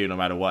going to play you no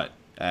matter what.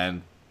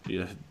 And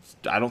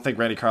I don't think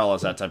Randy Carlyle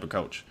is that type of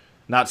coach.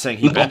 Not saying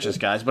he benches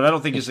guys, but I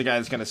don't think he's the guy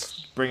that's going to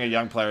bring a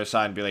young player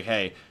aside and be like,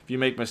 hey, if you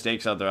make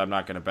mistakes out there, I'm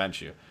not going to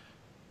bench you.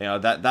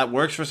 That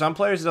works for some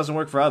players. It doesn't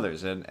work for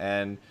others.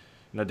 And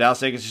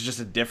Dallas Eakins is just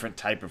a different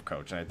type of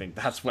coach. And I think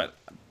that's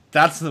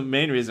the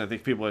main reason I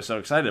think people are so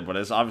excited about it.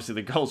 Is obviously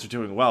the Gulls are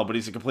doing well, but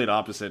he's a complete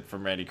opposite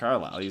from Randy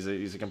Carlyle.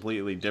 He's a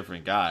completely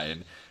different guy.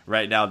 And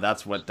right now,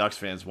 that's what Ducks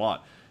fans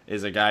want,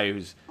 is a guy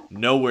who's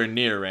nowhere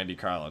near Randy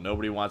Carlyle.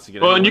 Nobody wants to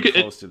get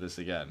close to this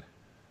again.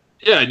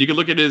 Yeah, and you can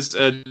look at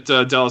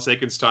Dallas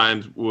Eakins'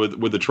 time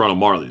with the Toronto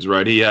Marlies,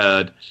 right? He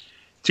had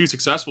 2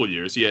 successful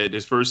years. He had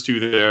his first 2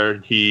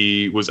 there.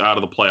 He was out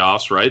of the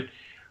playoffs, right?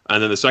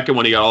 And then the second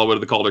one, he got all the way to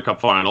the Calder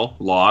Cup final,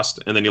 lost,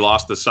 and then he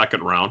lost the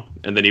second round.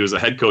 And then he was the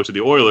head coach of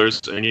the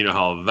Oilers, and you know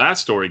how that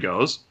story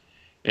goes.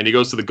 And he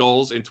goes to the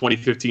Gulls in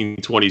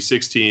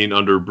 2015-2016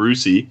 under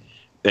Brucey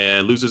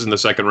and loses in the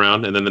second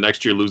round. And then the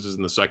next year loses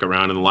in the second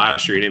round. And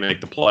last year he didn't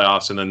make the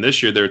playoffs. And then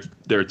this year they're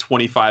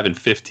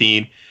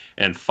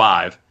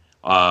 25-15-5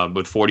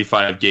 with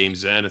 45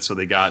 games in, and so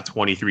they got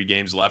 23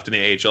 games left in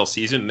the AHL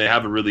season, and they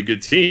have a really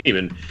good team.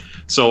 And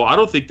so I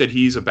don't think that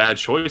he's a bad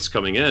choice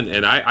coming in.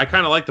 And I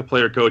kind of like the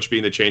player coach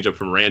being the changeup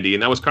from Randy,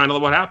 and that was kind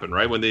of what happened,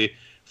 right? When they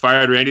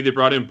fired Randy, they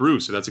brought in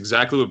Bruce, and that's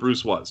exactly what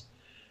Bruce was.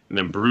 And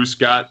then Bruce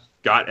got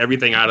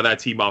everything out of that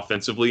team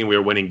offensively, and we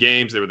were winning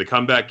games. They were the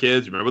comeback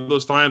kids. Remember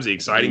those times, the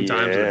exciting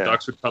times when the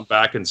Ducks would come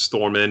back and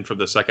storm in from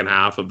the second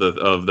half of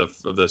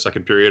the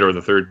second period or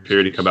the third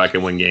period to come back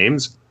and win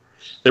games.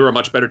 They were a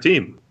much better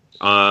team.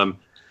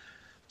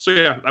 So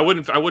yeah, I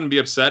wouldn't be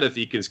upset if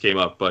Eakins came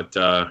up, but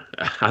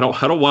I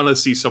don't want to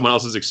see someone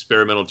else's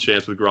experimental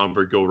chance with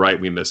Gromberg go right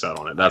and we miss out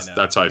on it.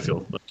 That's how I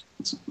feel,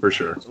 for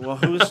sure. Well,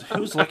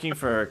 who's looking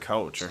for a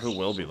coach, or who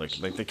will be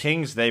looking? Like the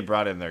Kings, they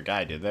brought in their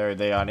guy. Are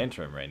they on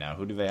interim right now?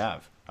 Who do they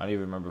have? I don't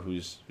even remember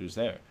who's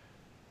there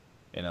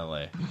in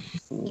LA.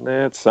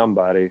 It's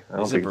somebody. I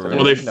don't think it's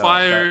well, they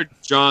fired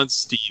John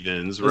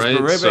Stevens, right?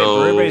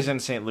 Berube's in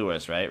St.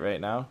 Louis, right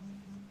now.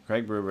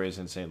 Craig Berube's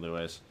in St.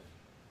 Louis.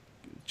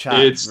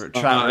 It's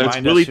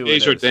Willie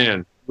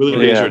Desjardins.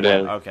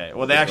 Okay.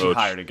 Well, they actually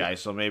hired a guy,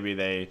 so maybe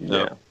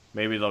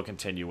they'll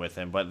continue with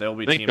him. But there'll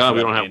be Thank teams God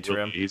we in don't the have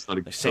interim. Willie. He's not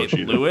a St. coach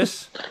either.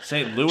 Louis,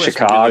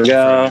 Chicago, for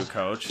a new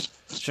coach.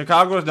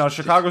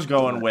 Chicago's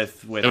going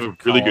with a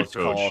really good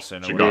coach.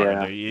 Carlson or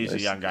whatever. He's a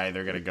young guy.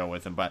 They're going to go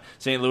with him. But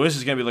St. Louis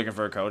is going to be looking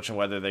for a coach, and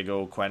whether they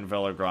go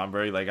Quenneville or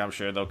Gromberg, I'm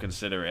sure they'll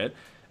consider it.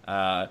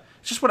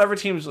 It's just whatever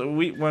teams.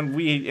 When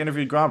we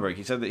interviewed Gromberg,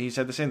 he said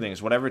the same thing.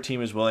 Is whatever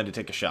team is willing to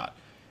take a shot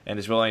and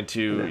is willing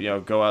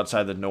to go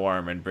outside the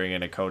norm and bring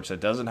in a coach that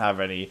doesn't have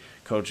any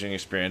coaching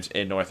experience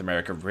in North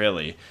America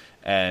really,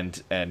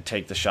 and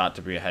take the shot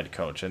to be a head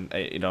coach. And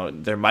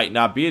there might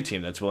not be a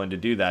team that's willing to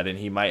do that, and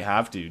he might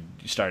have to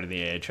start in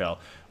the AHL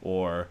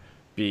or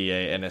be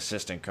an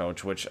assistant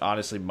coach, which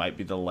honestly might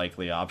be the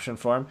likely option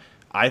for him.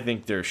 I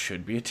think there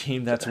should be a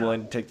team that's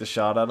willing to take the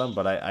shot at him,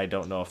 but I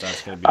don't know if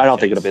that's going to be I don't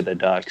think it'll be the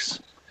Ducks.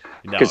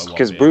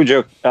 Because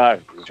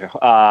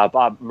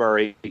Bob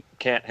Murray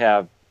can't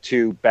have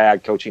two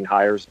bad coaching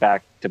hires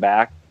back to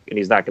back, and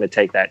he's not going to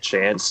take that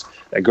chance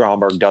that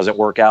Gromberg doesn't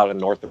work out in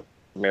North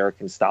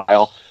American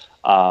style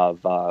of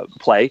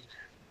play.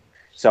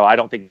 So I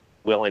don't think he's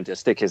willing to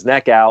stick his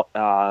neck out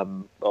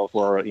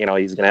for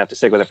he's going to have to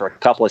stick with it for a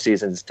couple of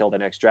seasons till the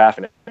next draft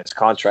and his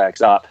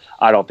contract's up.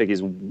 I don't think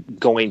he's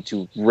going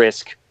to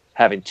risk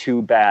having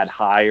two bad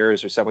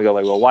hires or something. Go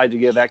like, well, why'd you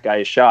give that guy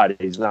a shot?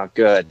 He's not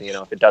good.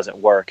 If it doesn't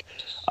work.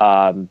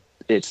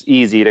 It's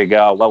easy to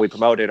go, well, we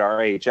promoted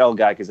our AHL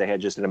guy because they had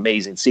just an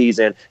amazing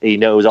season. He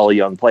knows all the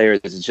young players.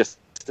 This is just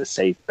a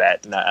safe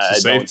bet. And I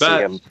don't see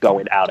him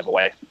going out of a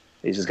way.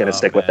 He's just going to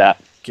stick with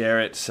that.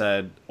 Garrett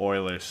said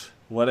Oilers.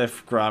 What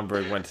if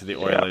Gromberg went to the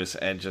Oilers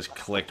and just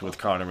clicked with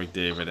Connor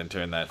McDavid and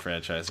turned that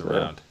franchise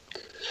around?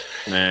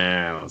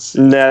 Man,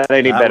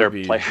 they need better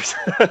players.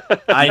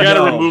 I got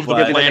to remove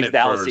the planet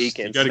first.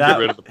 You got to get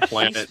rid of the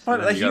planet.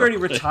 But he already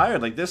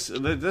retired.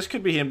 This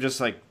could be him just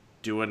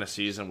doing a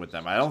season with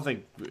them. I don't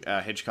think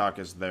Hitchcock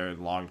is their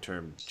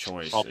long-term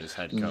choice as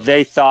head coach.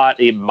 They thought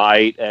he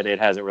might, and it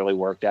hasn't really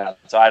worked out.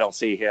 So I don't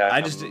see him.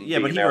 But he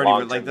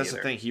already that's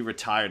the thing. He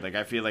retired.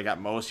 I feel like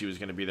at most he was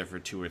going to be there for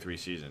 2 or 3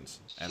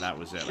 seasons, and that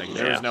was it.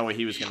 There was no way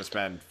he was going to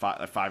spend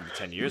 5 to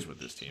 10 years with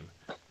this team.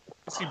 I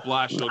see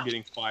Blashill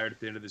getting fired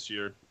at the end of this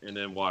year, and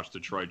then watch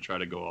Detroit try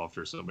to go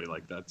after somebody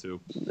like that too.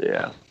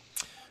 Yeah.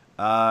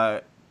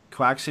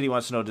 Quack City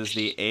wants to know, does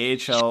the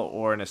AHL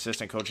or an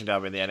assistant coaching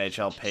job in the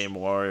NHL pay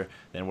more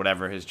than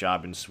whatever his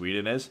job in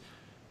Sweden is?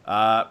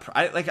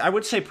 I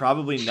would say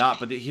probably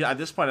not, but at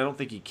this point I don't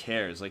think he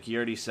cares. He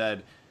already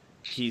said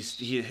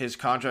his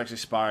contract's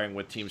expiring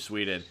with Team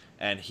Sweden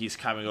and he's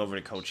coming over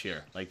to coach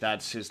here.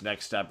 That's his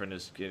next step in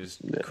his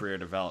career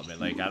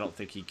development. I don't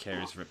think he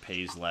cares if it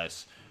pays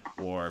less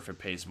or if it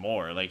pays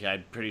more.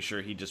 I'm pretty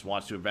sure he just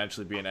wants to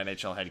eventually be an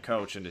NHL head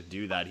coach, and to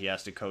do that, he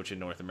has to coach in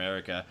North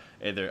America,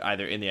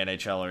 either in the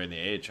NHL or in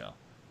the AHL.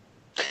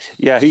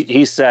 Yeah,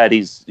 he said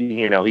he's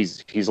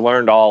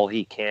learned all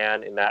he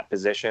can in that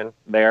position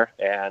there,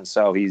 and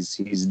so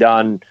he's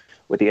done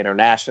with the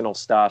international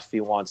stuff.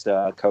 He wants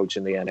to coach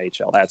in the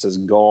NHL. That's his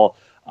goal.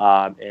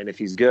 And if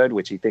he's good,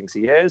 which he thinks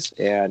he is,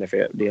 and if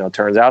it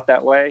turns out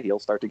that way, he'll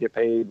start to get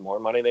paid more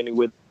money than he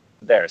would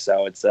there.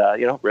 So it's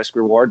risk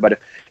reward. But if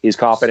he's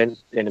confident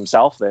in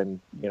himself,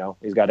 then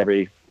he's got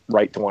every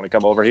right to want to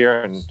come over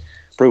here and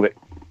prove it.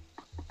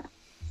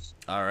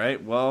 All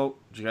right. Well,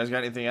 do you guys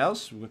got anything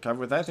else we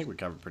cover with that? I think we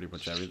covered pretty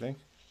much everything.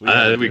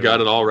 We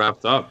got it all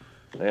wrapped up.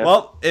 Yeah.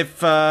 Well,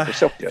 if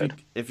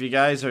you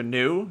guys are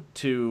new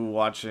to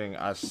watching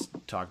us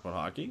talk about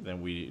hockey,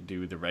 then we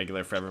do the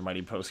regular Forever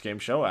Mighty post-game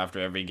show after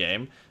every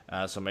game.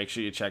 So make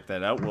sure you check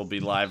that out. We'll be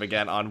live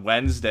again on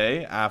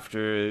Wednesday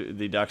after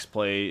the Ducks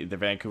play the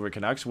Vancouver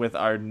Canucks with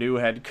our new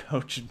head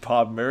coach,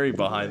 Bob Murray,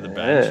 behind the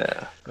bench.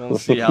 We'll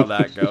see how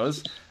that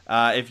goes.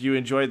 If you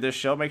enjoyed this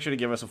show, make sure to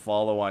give us a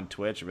follow on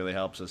Twitch. It really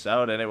helps us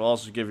out. And it will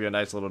also give you a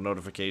nice little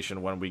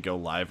notification when we go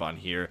live on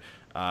here.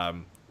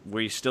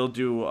 we still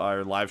do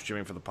our live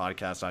streaming for the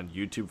podcast on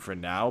YouTube for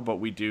now, but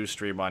we do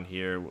stream on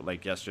here.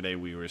 Like yesterday,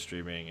 we were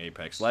streaming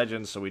Apex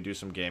Legends, so we do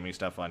some gaming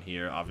stuff on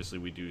here. Obviously,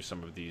 we do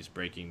some of these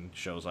breaking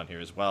shows on here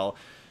as well.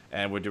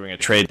 And we're doing a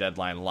trade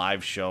deadline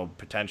live show,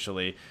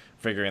 potentially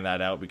figuring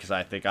that out, because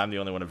I think I'm the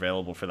only one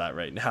available for that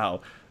right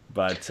now.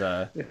 But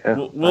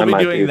we'll be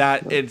doing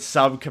that in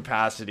some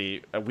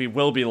capacity. We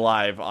will be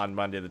live on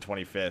Monday the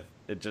 25th.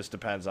 It just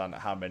depends on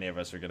how many of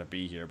us are going to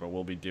be here, but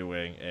we'll be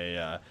doing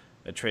a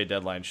trade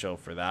deadline show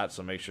for that,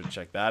 so make sure to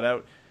check that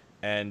out.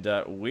 And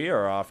we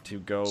are off to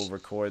go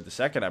record the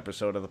second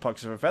episode of the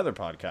Pucks of a Feather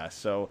podcast.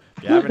 So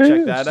if you haven't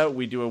checked that out,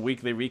 we do a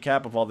weekly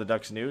recap of all the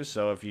Ducks news.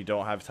 So if you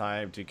don't have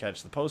time to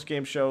catch the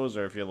post-game shows,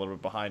 or if you're a little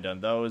bit behind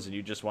on those and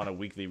you just want a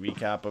weekly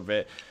recap of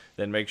it,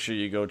 then make sure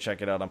you go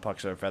check it out on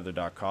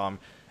pucksofafeather.com.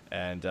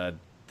 And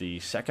the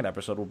second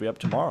episode will be up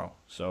tomorrow.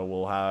 So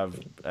we'll have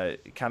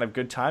kind of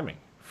good timing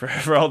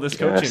for all this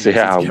coaching.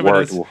 It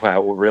worked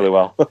really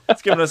well.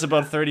 It's given us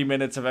about 30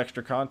 minutes of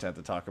extra content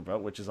to talk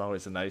about, which is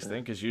always a nice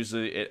thing, because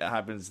usually it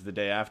happens the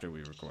day after we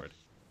record.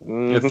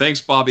 Yeah,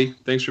 thanks, Bobby.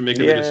 Thanks for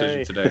making the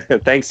decision today.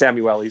 Thanks,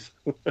 Samuelis.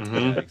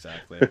 Yeah,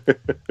 exactly.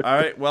 All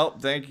right. Well,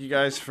 thank you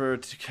guys for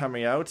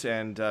coming out,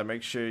 and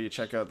make sure you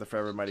check out the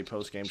Forever Mighty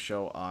post-game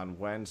show on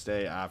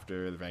Wednesday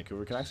after the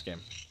Vancouver Canucks game.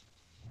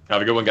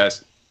 Have a good one,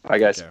 guys. Bye,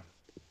 guys.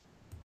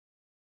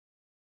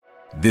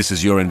 This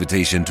is your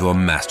invitation to a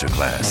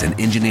masterclass in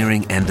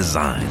engineering and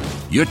design.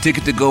 Your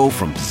ticket to go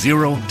from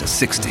 0 to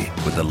 60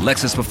 with the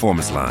Lexus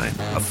Performance Line.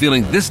 A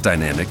feeling this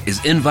dynamic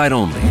is invite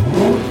only.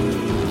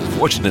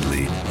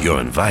 Fortunately, you're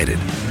invited.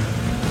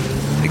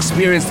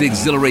 Experience the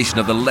exhilaration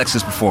of the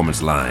Lexus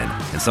Performance Line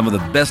and some of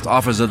the best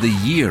offers of the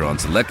year on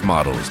select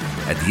models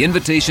at the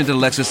Invitation to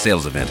Lexus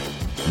sales event,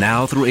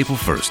 now through April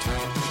 1st.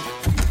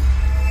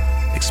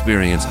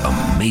 Experience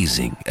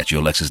amazing at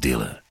your Lexus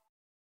dealer.